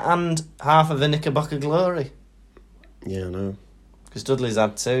gets that and half of a Knickerbocker Glory. Yeah, I know. Because Dudley's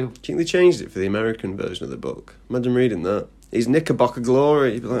had 2. Do you think they changed it for the American version of the book? Imagine reading that. He's Knickerbocker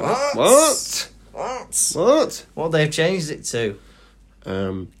Glory. You'd be like, what? What they've changed it to?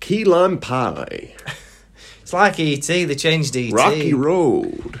 Key lime pie. It's like E.T. They changed E.T. Rocky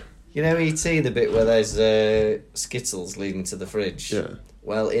Road. You know E.T., the bit where there's Skittles leading to the fridge? Yeah.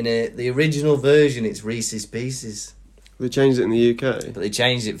 Well, in the original version, it's Reese's Pieces. They changed it in the UK. But they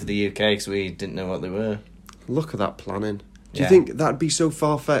changed it for the UK because we didn't know what they were. Look at that planning. Do you think that'd be so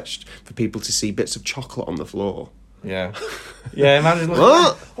far-fetched for people to see bits of chocolate on the floor? Yeah. Yeah, imagine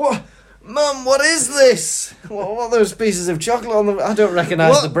looking what? Mum, what is this? What are those pieces of chocolate on the... I don't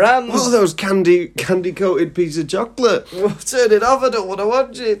recognise the brand. What are those candy-coated pieces of chocolate? Turn it off, I don't want to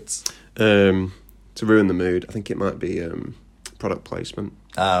watch it. To ruin the mood, I think it might be product placement.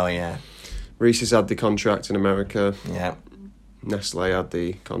 Oh, yeah. Reese's had the contract in America. Yeah. Nestle had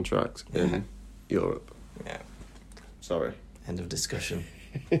the contract in Europe. Yeah. Sorry. End of discussion.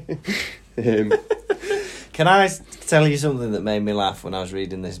 Can I tell you something that made me laugh when I was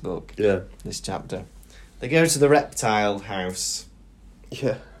reading this book? Yeah. This chapter. They go to the reptile house.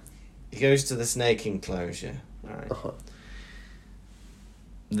 Yeah. He goes to the snake enclosure. Right. Uh-huh.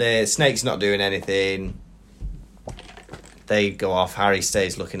 The snake's not doing anything. They go off. Harry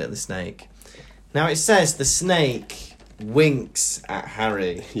stays looking at the snake. Now it says the snake winks at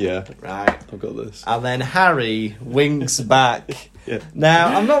Harry. Yeah. Right. I've got this. And then Harry winks back. Yeah.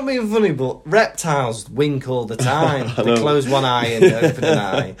 Now, I'm not being funny, but reptiles wink all the time. They close one eye and open an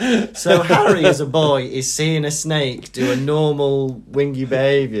eye. So Harry, as a boy, is seeing a snake do a normal wingy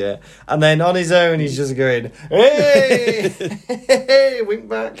behaviour, and then on his own, he's just going, hey! Hey! Wink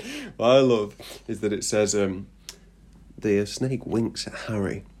back. What I love is that it says, the snake winks at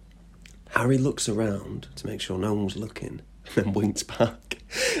Harry. Harry looks around to make sure no one's looking, and then winks back.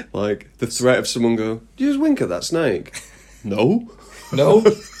 Like, the threat of someone go, "Did you just wink at that snake?" No. No.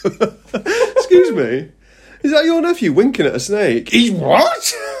 Excuse me? Is that your nephew winking at a snake? He's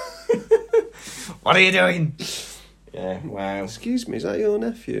what? What are you doing? Yeah, wow. Excuse me, is that your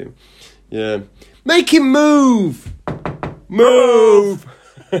nephew? Yeah. Make him move! Move!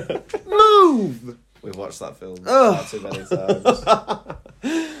 Move! We've watched that film Oh. far too many times.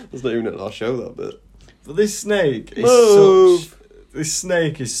 That's not even at our show, that bit. But this snake is Move.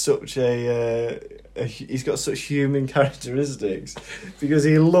 such he's got such human characteristics, because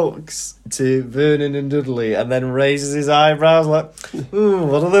he looks to Vernon and Dudley and then raises his eyebrows like, ooh,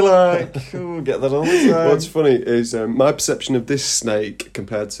 what are they like? Ooh, get that all the time. What's funny is my perception of this snake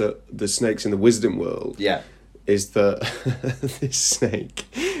compared to the snakes in the wisdom world is that this snake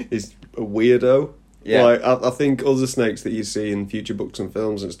is a weirdo. Yeah. Like, I think other snakes that you see in future books and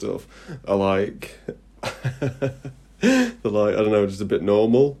films and stuff are like... they're like, I don't know, just a bit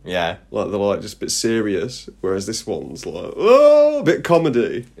normal. Yeah. Like, they're like just a bit serious, whereas this one's like, oh, a bit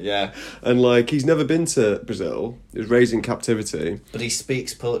comedy. Yeah. And like, he's never been to Brazil. He was raised in captivity. But he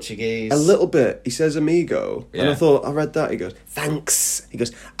speaks Portuguese. A little bit. He says amigo. Yeah. And I thought, I read that. He goes, thanks. He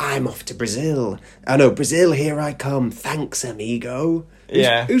goes, I'm off to Brazil. I know, Brazil, here I come. Thanks, amigo.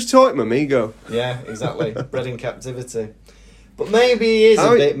 Yeah. Who's taught him amigo? Yeah, exactly. Bred in captivity. But maybe he is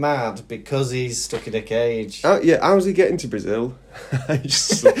a bit mad because he's stuck in a cage. Yeah, how's he getting to Brazil? He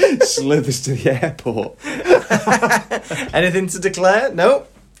just slithers to the airport. Anything to declare?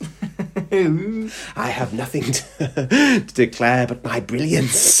 Nope. I have nothing to declare but my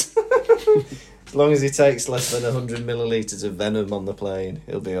brilliance. As long as he takes less than 100 millilitres of venom on the plane,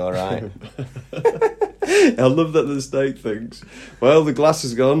 he'll be all right. I love that the snake thinks, well, the glass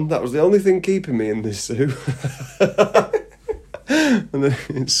is gone. That was the only thing keeping me in this zoo. And then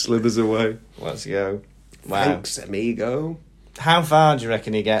it slithers away. Let's go. Wow. Thanks, amigo. How far do you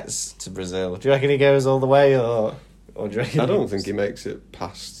reckon he gets to Brazil? Do you reckon he goes all the way, or do you reckon... I don't think he makes it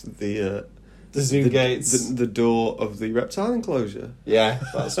past the zoo gates. The door of the reptile enclosure. Yeah,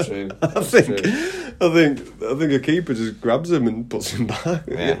 that's true. I think a keeper just grabs him and puts him back.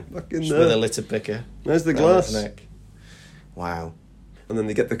 Yeah, back in just there. with a litter picker. There's the glass. Neck. Wow. And then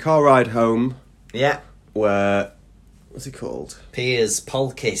they get the car ride home. Yeah. Where, what's he called? Piers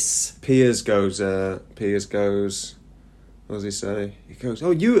Polkiss. Piers goes. What does he say? He goes,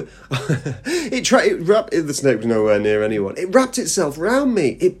 "Oh, you!" It wrapped. The snake was nowhere near anyone. It wrapped itself round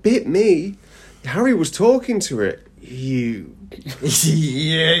me. It bit me. Harry was talking to it. You. Talking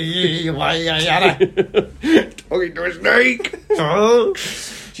to a snake. Do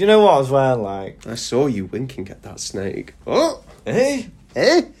you know what as well? Like, I saw you winking at that snake. Oh, eh?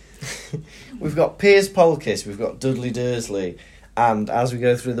 We've got Piers Polkiss. We've got Dudley Dursley, and as we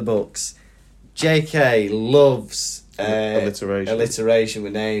go through the books, J.K. loves. Alliteration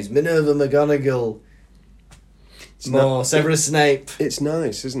with names. Minerva McGonagall. Severus Snape. It's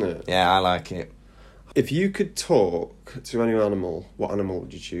nice, isn't it? Yeah, I like it. If you could talk to any animal, what animal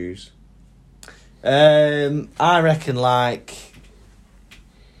would you choose? I reckon like...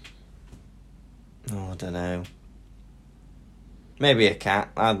 I don't know. Maybe a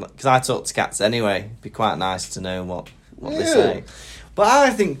cat. Because I talk to cats anyway. It'd be quite nice to know what they say. But I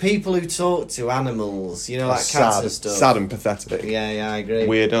think people who talk to animals, you know, like cats and stuff... Sad and pathetic. Yeah, I agree.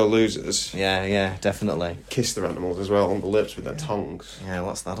 Weirdo losers. Yeah, definitely. Kiss their animals as well on the lips with their tongues. Yeah,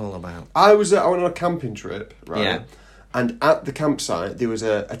 what's that all about? I went on a camping trip, right? Yeah. And at the campsite, there was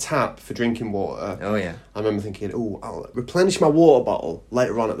a tap for drinking water. Oh, yeah. I remember thinking, I'll replenish my water bottle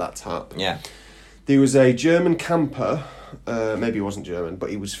later on at that tap. Yeah. There was a German camper, maybe he wasn't German, but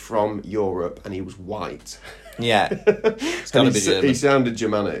he was from Europe and he was white. Yeah. It's got to be German. He sounded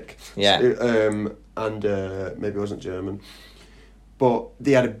Germanic. Yeah. And maybe he wasn't German. But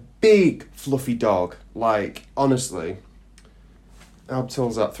they had a big, fluffy dog. Like, honestly, how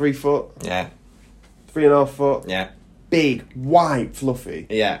tall's that? 3 foot? Yeah. 3.5 foot? Yeah. Big, white, fluffy.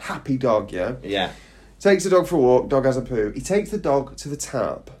 Yeah. Happy dog, yeah? Yeah. Takes the dog for a walk, dog has a poo. He takes the dog to the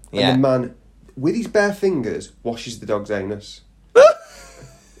tap, and the man, with his bare fingers, washes the dog's anus.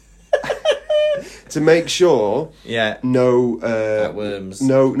 To make sure no worms.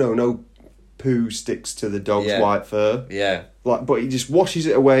 No poo sticks to the dog's white fur. Yeah. But he just washes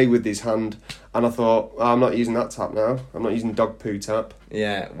it away with his hand, and I thought, I'm not using that tap now. I'm not using dog poo tap.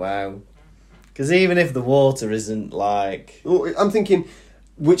 Yeah, wow. Because even if the water isn't like... Well, I'm thinking,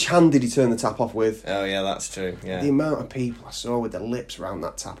 which hand did he turn the tap off with? Oh, yeah, that's true, yeah. The amount of people I saw with their lips around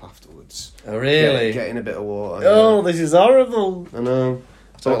that tap afterwards. Oh, really? Getting a bit of water. Oh, this is horrible. I know.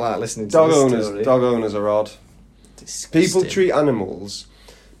 I don't like listening to this story. Dog owners are odd. Disgusting. People treat animals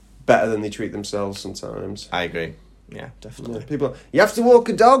better than they treat themselves sometimes. I agree. Yeah, definitely. Yeah, people, you have to walk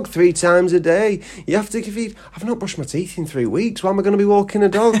a dog 3 times a day. You have to feed. I've not brushed my teeth in 3 weeks. Why am I going to be walking a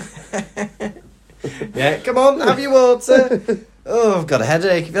dog? Yeah, come on, have your water. Oh, I've got a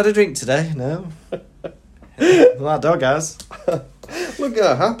headache. Have you had a drink today? No. Well, that dog has. Look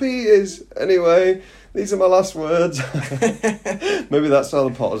how happy he is. Anyway, these are my last words. Maybe that's how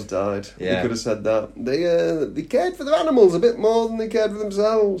the Potters died. Yeah. They could have said that. They cared for their animals a bit more than they cared for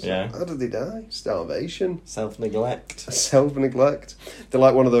themselves. Yeah. How did they die? Starvation. Self-neglect. Self-neglect. They're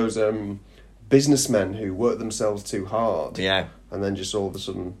like one of those businessmen who work themselves too hard. Yeah. And then just all of a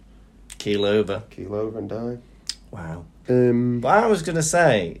sudden... Keel over and die. Wow. But I was going to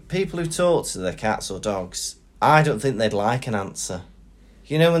say, people who talk to their cats or dogs, I don't think they'd like an answer.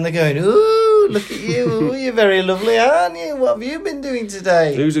 You know, when they're going, ooh, look at you, ooh, you're very lovely, aren't you? What have you been doing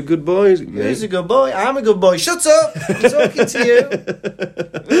today? Who's a good boy? Is it me? Who's a good boy? I'm a good boy. Shut up! I'm talking to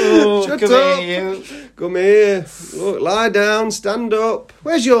you. Ooh, Shut come up! here, you. Come here. Look, lie down, stand up.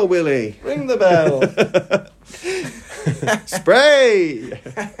 Where's your Willie? Ring the bell. Spray!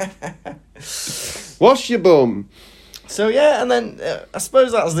 Wash your bum. So yeah, and then I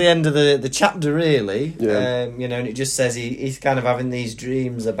suppose that's the end of the chapter, really. Yeah. You know, and it just says he's kind of having these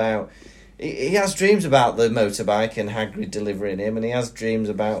dreams about... He has dreams about the motorbike and Hagrid delivering him, and he has dreams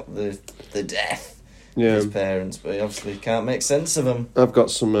about the death of his parents, but he obviously can't make sense of them. I've got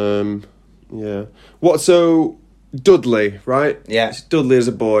some, yeah. What, so, Dudley, right? Yeah. It's Dudley as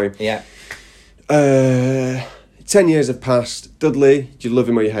a boy. Yeah. 10 years have passed. Dudley, do you love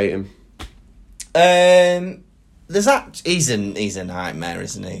him or you hate him? There's that. He's a nightmare,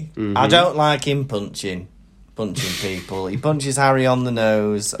 isn't he? Mm-hmm. I don't like him punching people. He punches Harry on the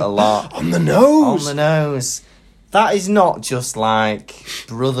nose a lot. On the nose? On the nose. That is not just like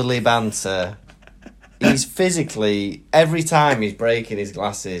brotherly banter. He's physically, every time he's breaking his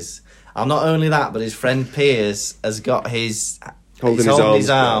glasses. And not only that, but his friend Piers has got holding his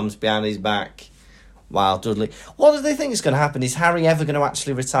arms behind his back. While Dudley... What do they think is going to happen? Is Harry ever going to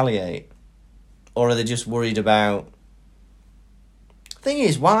actually retaliate? Or are they just worried about... Thing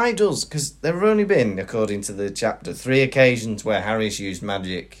is, why does... Because there have only been, according to the chapter, 3 occasions where Harry's used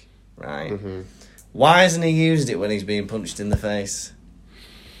magic, right? Mm-hmm. Why hasn't he used it when he's being punched in the face?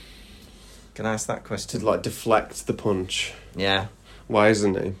 Can I ask that question? To, like, deflect the punch. Yeah. Why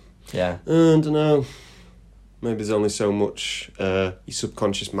isn't he? Yeah. I don't know. Maybe there's only so much your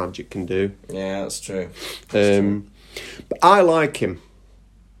subconscious magic can do. Yeah, that's true. But I like him.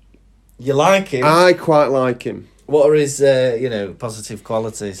 You like him? I quite like him. What are his, positive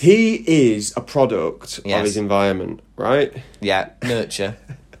qualities? He is a product of his environment, right? Yeah, nurture.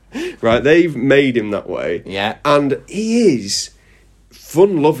 Right, they've made him that way. Yeah. And he is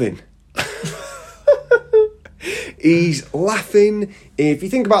fun-loving. He's laughing. If you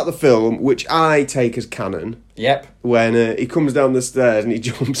think about the film, which I take as canon... Yep. When he comes down the stairs and he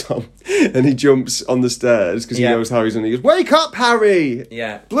jumps on the stairs because he knows Harry's on. He goes, "Wake up, Harry!"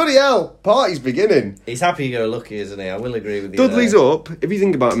 Yeah. Bloody hell, party's beginning. He's happy-go-lucky, isn't he? I will agree with you. Dudley's up. If you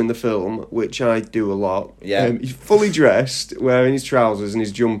think about him in the film, which I do a lot, he's fully dressed, wearing his trousers and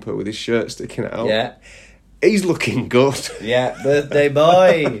his jumper with his shirt sticking out. Yeah. He's looking good. Yeah, birthday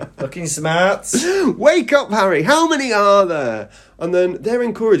boy. Looking smart. Wake up, Harry. How many are there? And then they're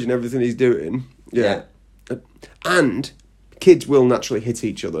encouraging everything he's doing. Yeah. And kids will naturally hit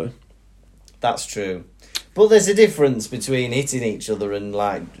each other. That's true. But there's a difference between hitting each other and,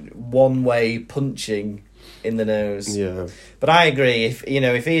 like, one-way punching in the nose. Yeah. But I agree.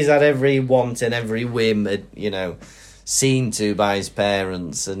 If he's had every want and every whim, seen to by his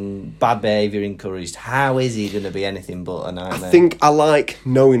parents and bad behaviour encouraged, how is he going to be anything but a nightmare? I think I like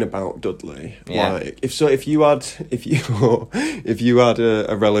knowing about Dudley. Yeah. Like, if you had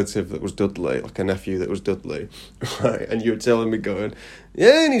a relative that was Dudley, like a nephew that was Dudley, right, and you were telling me going,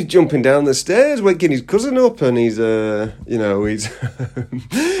 yeah, and he's jumping down the stairs, waking his cousin up, and he's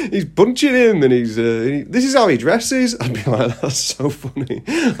he's punching him, and this is how he dresses. I'd be like, that's so funny.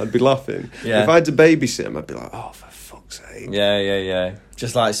 I'd be laughing. Yeah. If I had to babysit him, I'd be like, oh, for fuck's sake. Yeah.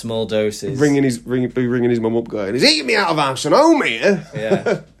 Just like small doses. Ringing his mum up, going, he's eating me out of house and home here.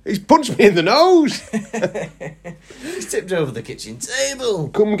 Yeah. He's punched me in the nose. He's tipped over the kitchen table.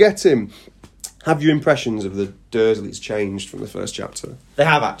 Come get him. Have your impressions of the Dursleys changed from the first chapter? They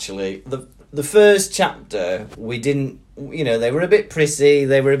have, actually. The first chapter, we didn't... they were a bit prissy,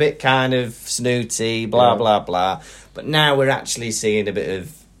 they were a bit kind of snooty, blah, blah, blah. But now we're actually seeing a bit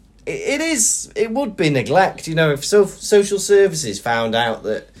of... It would be neglect, if social services found out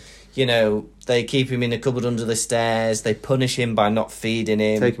that, they're They keep him in a cupboard under the stairs. They punish him by not feeding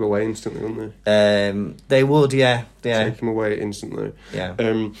him. Take him away instantly, wouldn't they? They would, yeah. Take him away instantly.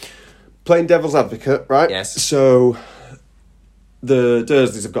 Yeah. Playing devil's advocate, right? Yes. So the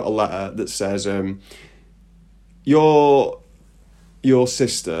Dursleys have got a letter that says, your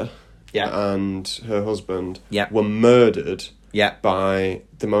sister and her husband were murdered by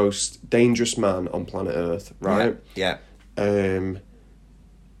the most dangerous man on planet Earth, right? Yeah.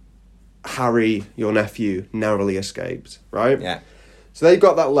 Harry, your nephew, narrowly escaped, right? Yeah. So they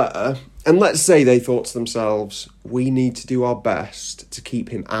got that letter, and let's say they thought to themselves, we need to do our best to keep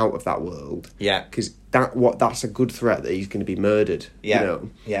him out of that world. Yeah. Because that's a good threat that he's going to be murdered. Yeah. You know?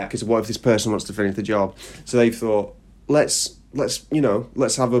 Yeah. Because what if this person wants to finish the job? So they thought, let's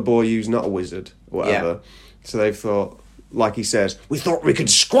have a boy who's not a wizard, or whatever. Yeah. So they've thought, like he says, we thought we could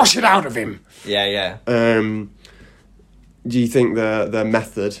squash it out of him. Yeah, yeah. Do you think their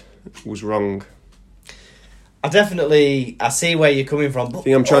method was wrong? I see where you're coming from. But I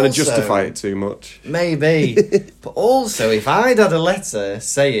think I'm trying to justify it too much. Maybe. But also, if I'd had a letter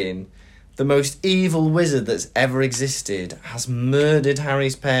saying the most evil wizard that's ever existed has murdered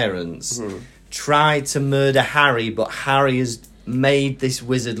Harry's parents, tried to murder Harry, but Harry has made this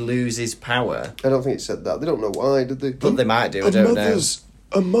wizard lose his power. I don't think it said that. They don't know why, did they? But they might do, I don't know.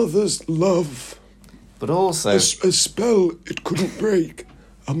 A mother's love. But also... A spell it couldn't break.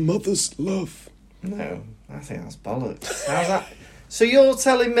 A mother's love. No, I think that's bollocks. How's that? So you're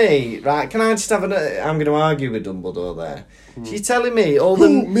telling me, right, can I just have I'm going to argue with Dumbledore there. So you're telling me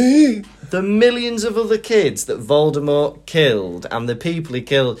the millions of other kids that Voldemort killed and the people he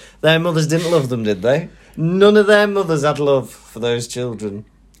killed, their mothers didn't love them, did they? None of their mothers had love for those children.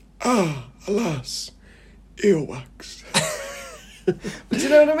 Ah, alas, earwax. But do you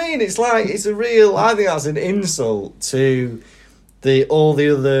know what I mean? It's like, I think that's an insult to all the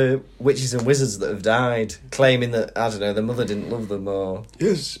other witches and wizards that have died, claiming that, I don't know, their mother didn't love them or...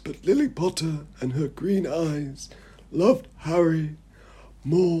 Yes, but Lily Potter and her green eyes loved Harry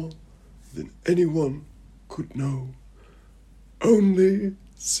more than anyone could know. Only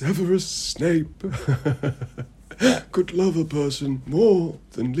Severus Snape could love a person more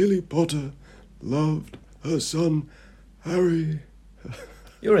than Lily Potter loved her son, Harry.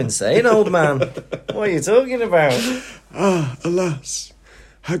 You're insane, old man. What are you talking about? Ah, alas,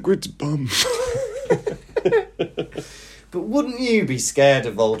 Hagrid's bum. But wouldn't you be scared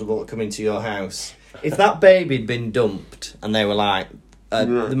of Voldemort coming to your house? If that baby had been dumped and they were like,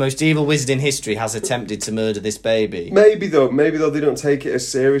 the most evil wizard in history has attempted to murder this baby. Maybe though they don't take it as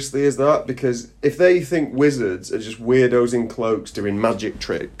seriously as that, because if they think wizards are just weirdos in cloaks doing magic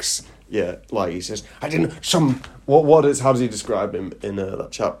tricks, yeah, like he says, how does he describe him in that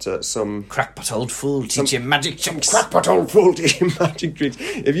chapter? Some crackpot old fool teaching magic tricks. Crackpot old fool teaching magic tricks.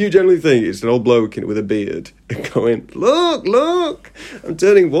 If you generally think it's an old bloke with a beard going, look, I'm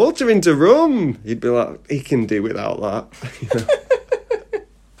turning water into rum, you'd be like, he can do without that. You know?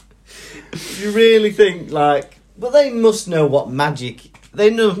 You really think, like... But they must know what magic... They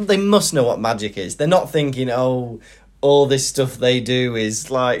must know what magic is. They're not thinking, all this stuff they do is,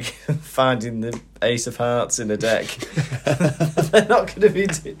 like, finding the Ace of Hearts in a deck. They're not going to be...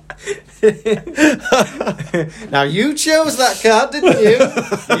 Now, you chose that card, didn't you?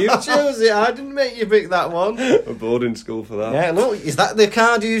 You chose it. I didn't make you pick that one. A boarding school for that. Yeah, look, is that the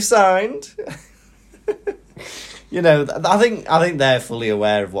card you signed? You know, I think they're fully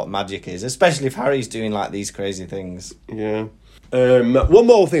aware of what magic is, especially if Harry's doing like these crazy things. Yeah. One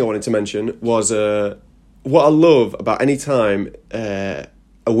more thing I wanted to mention was what I love about any time a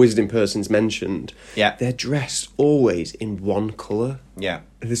wizarding person's mentioned. Yeah. They're dressed always in one colour. Yeah.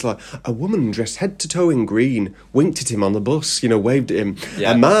 It's like a woman dressed head to toe in green winked at him on the bus, waved at him.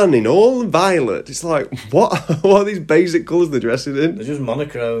 Yeah. A man in all violet. It's like, what are these basic colours they're dressing in? They're just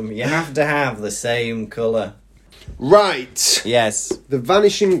monochrome. You have to have the same colour. Right. Yes. The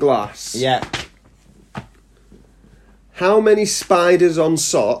Vanishing Glass. Yeah. How many spiders on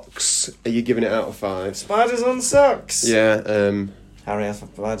socks are you giving it out of 5? Spiders on socks? Yeah. Harry has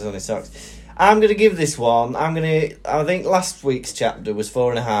spiders on his socks. I'm going to give this one, I think last week's chapter was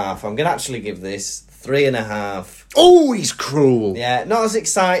 4.5. I'm going to actually give this 3.5. Oh, he's cruel. Yeah, not as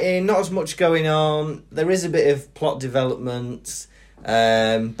exciting, not as much going on. There is a bit of plot development, but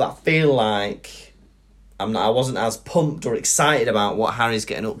I feel like I wasn't as pumped or excited about what Harry's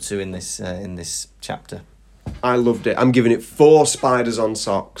getting up to in this chapter. I loved it. I'm giving it 4 spiders on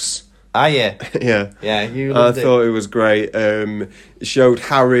socks. Ah, yeah. Yeah. Yeah, you loved it. I thought it was great. It showed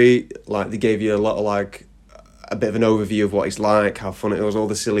Harry, like, they gave you a lot of, like, a bit of an overview of what he's like, how fun it was, all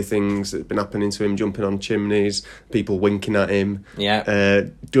the silly things that have been happening to him, jumping on chimneys, people winking at him. Yeah.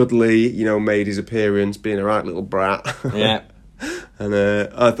 Dudley, made his appearance, being a right little brat. Yeah. And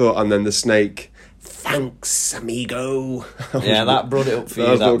I thought, and then the snake, thanks, amigo. That brought it up for you,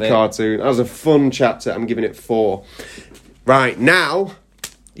 that was a that little bit. cartoon. That was a fun chapter. I'm giving it 4. Right, now...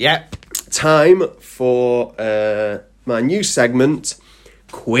 Yeah. Time for my new segment,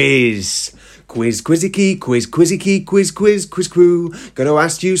 Quiz. Quiz, quizzy quiz, quiz crew. Gonna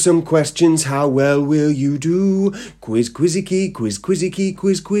ask you some questions, how well will you do? Quiz, quizzy quiz,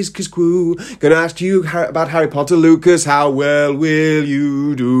 quiz crew. Gonna ask you about Harry Potter, Lucas, how well will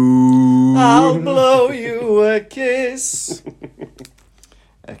you do? I'll blow you a kiss.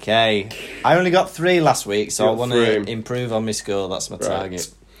 Okay. I only got 3 last week, so I want to improve on my score. That's my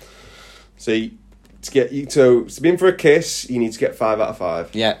target. See, to be in for a kiss, you need to get 5 out of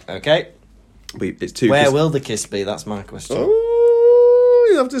 5. Yeah, okay. But it's 2. Where will the kiss be? That's my question. Oh,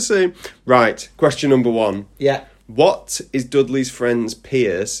 you have to see. Right, question number 1. Yeah. What is Dudley's friend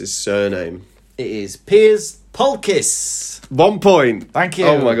Pierce's surname? It is Piers Polkiss. 1 point. Thank you.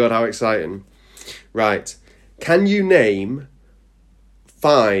 Oh my god, how exciting. Right. Can you name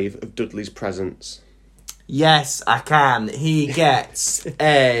 5 of Dudley's presents? Yes, I can. He gets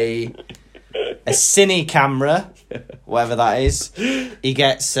a cine camera, whatever that is. He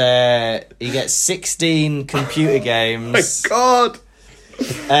gets 16 computer games. Oh my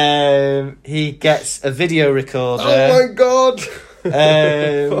god. He gets a video recorder. Oh my god.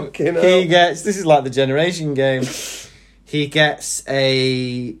 Fucking hell. He gets, this is like the generation game. He gets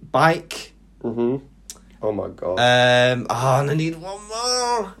a bike. Mm-hmm. Oh my god. And I need one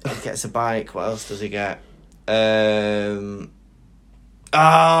more. He gets a bike. What else does he get?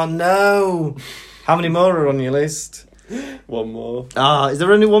 Oh no. How many more are on your list? 1 more. Is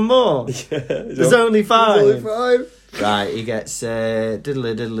there only 1 more? Yeah. There's only 5. There's only 5. Right, he gets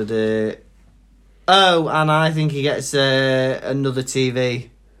diddle-a-diddle-a-doo. Oh, and I think he gets another TV.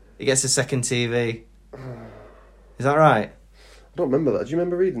 He gets a second TV. Is that right? I don't remember that. Do you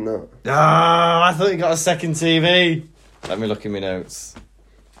remember reading that? I thought he got a second TV. Let me look in my notes.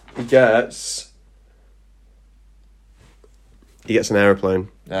 He gets an aeroplane.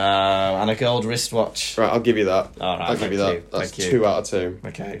 And a gold wristwatch. Right, I'll give you that. All right, I'll give you that. That's 2 out of 2.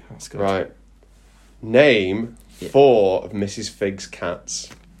 Okay, that's good. Right. Name 4 of Mrs. Fig's cats.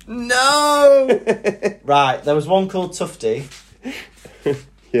 No! Right, there was one called Tufty.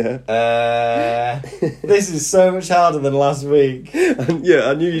 Yeah. This is so much harder than last week. Yeah,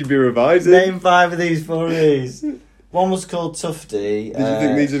 I knew you'd be revising. Name 5 of these, 4 of these. One was called Tufty. Did you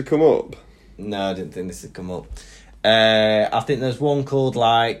think these would come up? No, I didn't think this would come up. I think there's one called,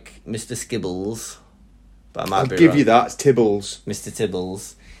 like, Mr. Skibbles. But I might be I'll give wrong. you that. It's Tibbles. Mr.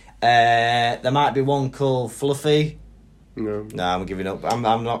 Tibbles. There might be one called Fluffy. No. No, I'm giving up. I'm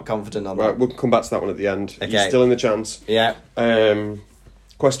not confident on Right, that. we'll come back to that one at the end. Okay. You're still in the chance. Yeah.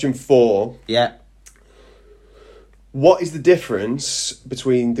 Question 4. Yeah. What is the difference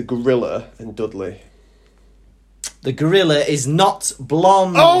between the gorilla and Dudley? The gorilla is not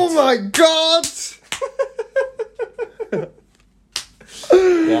blonde. Oh my god!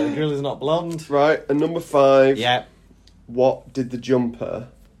 Yeah, the gorilla's not blonde. Right, and number 5. Yeah. What did the jumper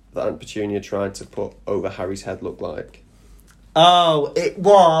that Aunt Petunia tried to put over Harry's head look like? Oh, it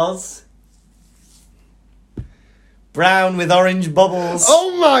was brown with orange bubbles.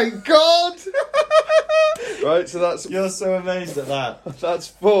 Oh my god! Right, so that's You're so amazed at that. that's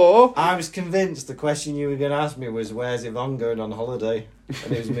 4. I was convinced the question you were going to ask me was, where's Yvonne going on holiday?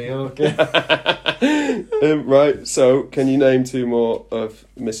 And it was Mallorca. Right, so can you name 2 more of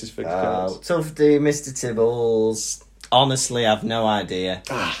Mrs. Fig's cats? Tufty, Mr. Tibbles. Honestly, I've no idea.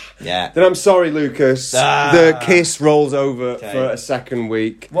 Yeah. Then I'm sorry, Lucas. The kiss rolls over Okay. for a second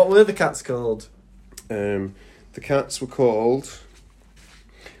week. What were the cats called? The cats were called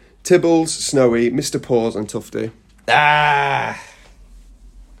Tibbles, Snowy, Mr. Paws, and Tufty.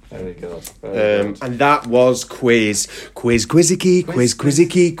 Very good. Very good. And that was quiz. Quiz crew.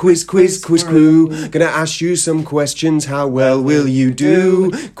 Gonna ask you some questions. How well will you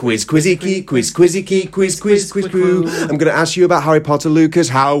do? Quiz crew. I'm gonna ask you about Harry Potter, Lucas.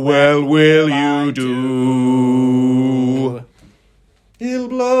 How well will you do? He'll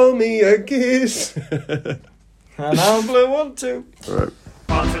blow me a kiss. And I'll blow one too. All right.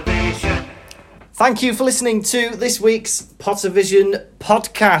 Motivation. Thank you for listening to this week's Pottervision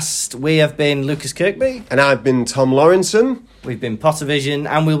podcast. We have been Lucas Kirkby. And I've been Tom Lawrenson. We've been Pottervision,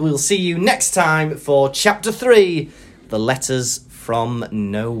 and we will see you next time for Chapter 3, The Letters from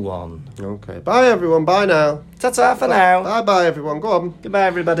no one. Okay. Bye, everyone. Bye now. Ta-ta for now. Bye-bye, everyone. Go on. Goodbye,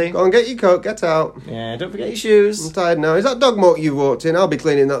 everybody. Go on, get your coat. Get out. Yeah, don't forget your shoes. I'm tired now. Is that dog muck you walked in? I'll be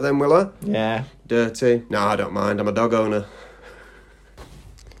cleaning that then, will I? Yeah. Dirty. No, I don't mind. I'm a dog owner.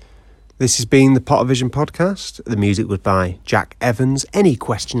 This has been the Pottervision podcast. The music was by Jack Evans. Any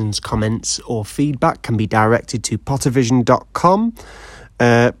questions, comments or feedback can be directed to pottervision.com.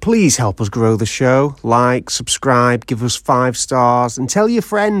 Please help us grow the show. Like, subscribe, give us 5 stars and tell your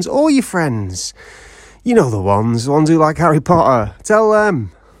friends, all your friends. You know the ones who like Harry Potter. Tell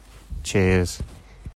them. Cheers.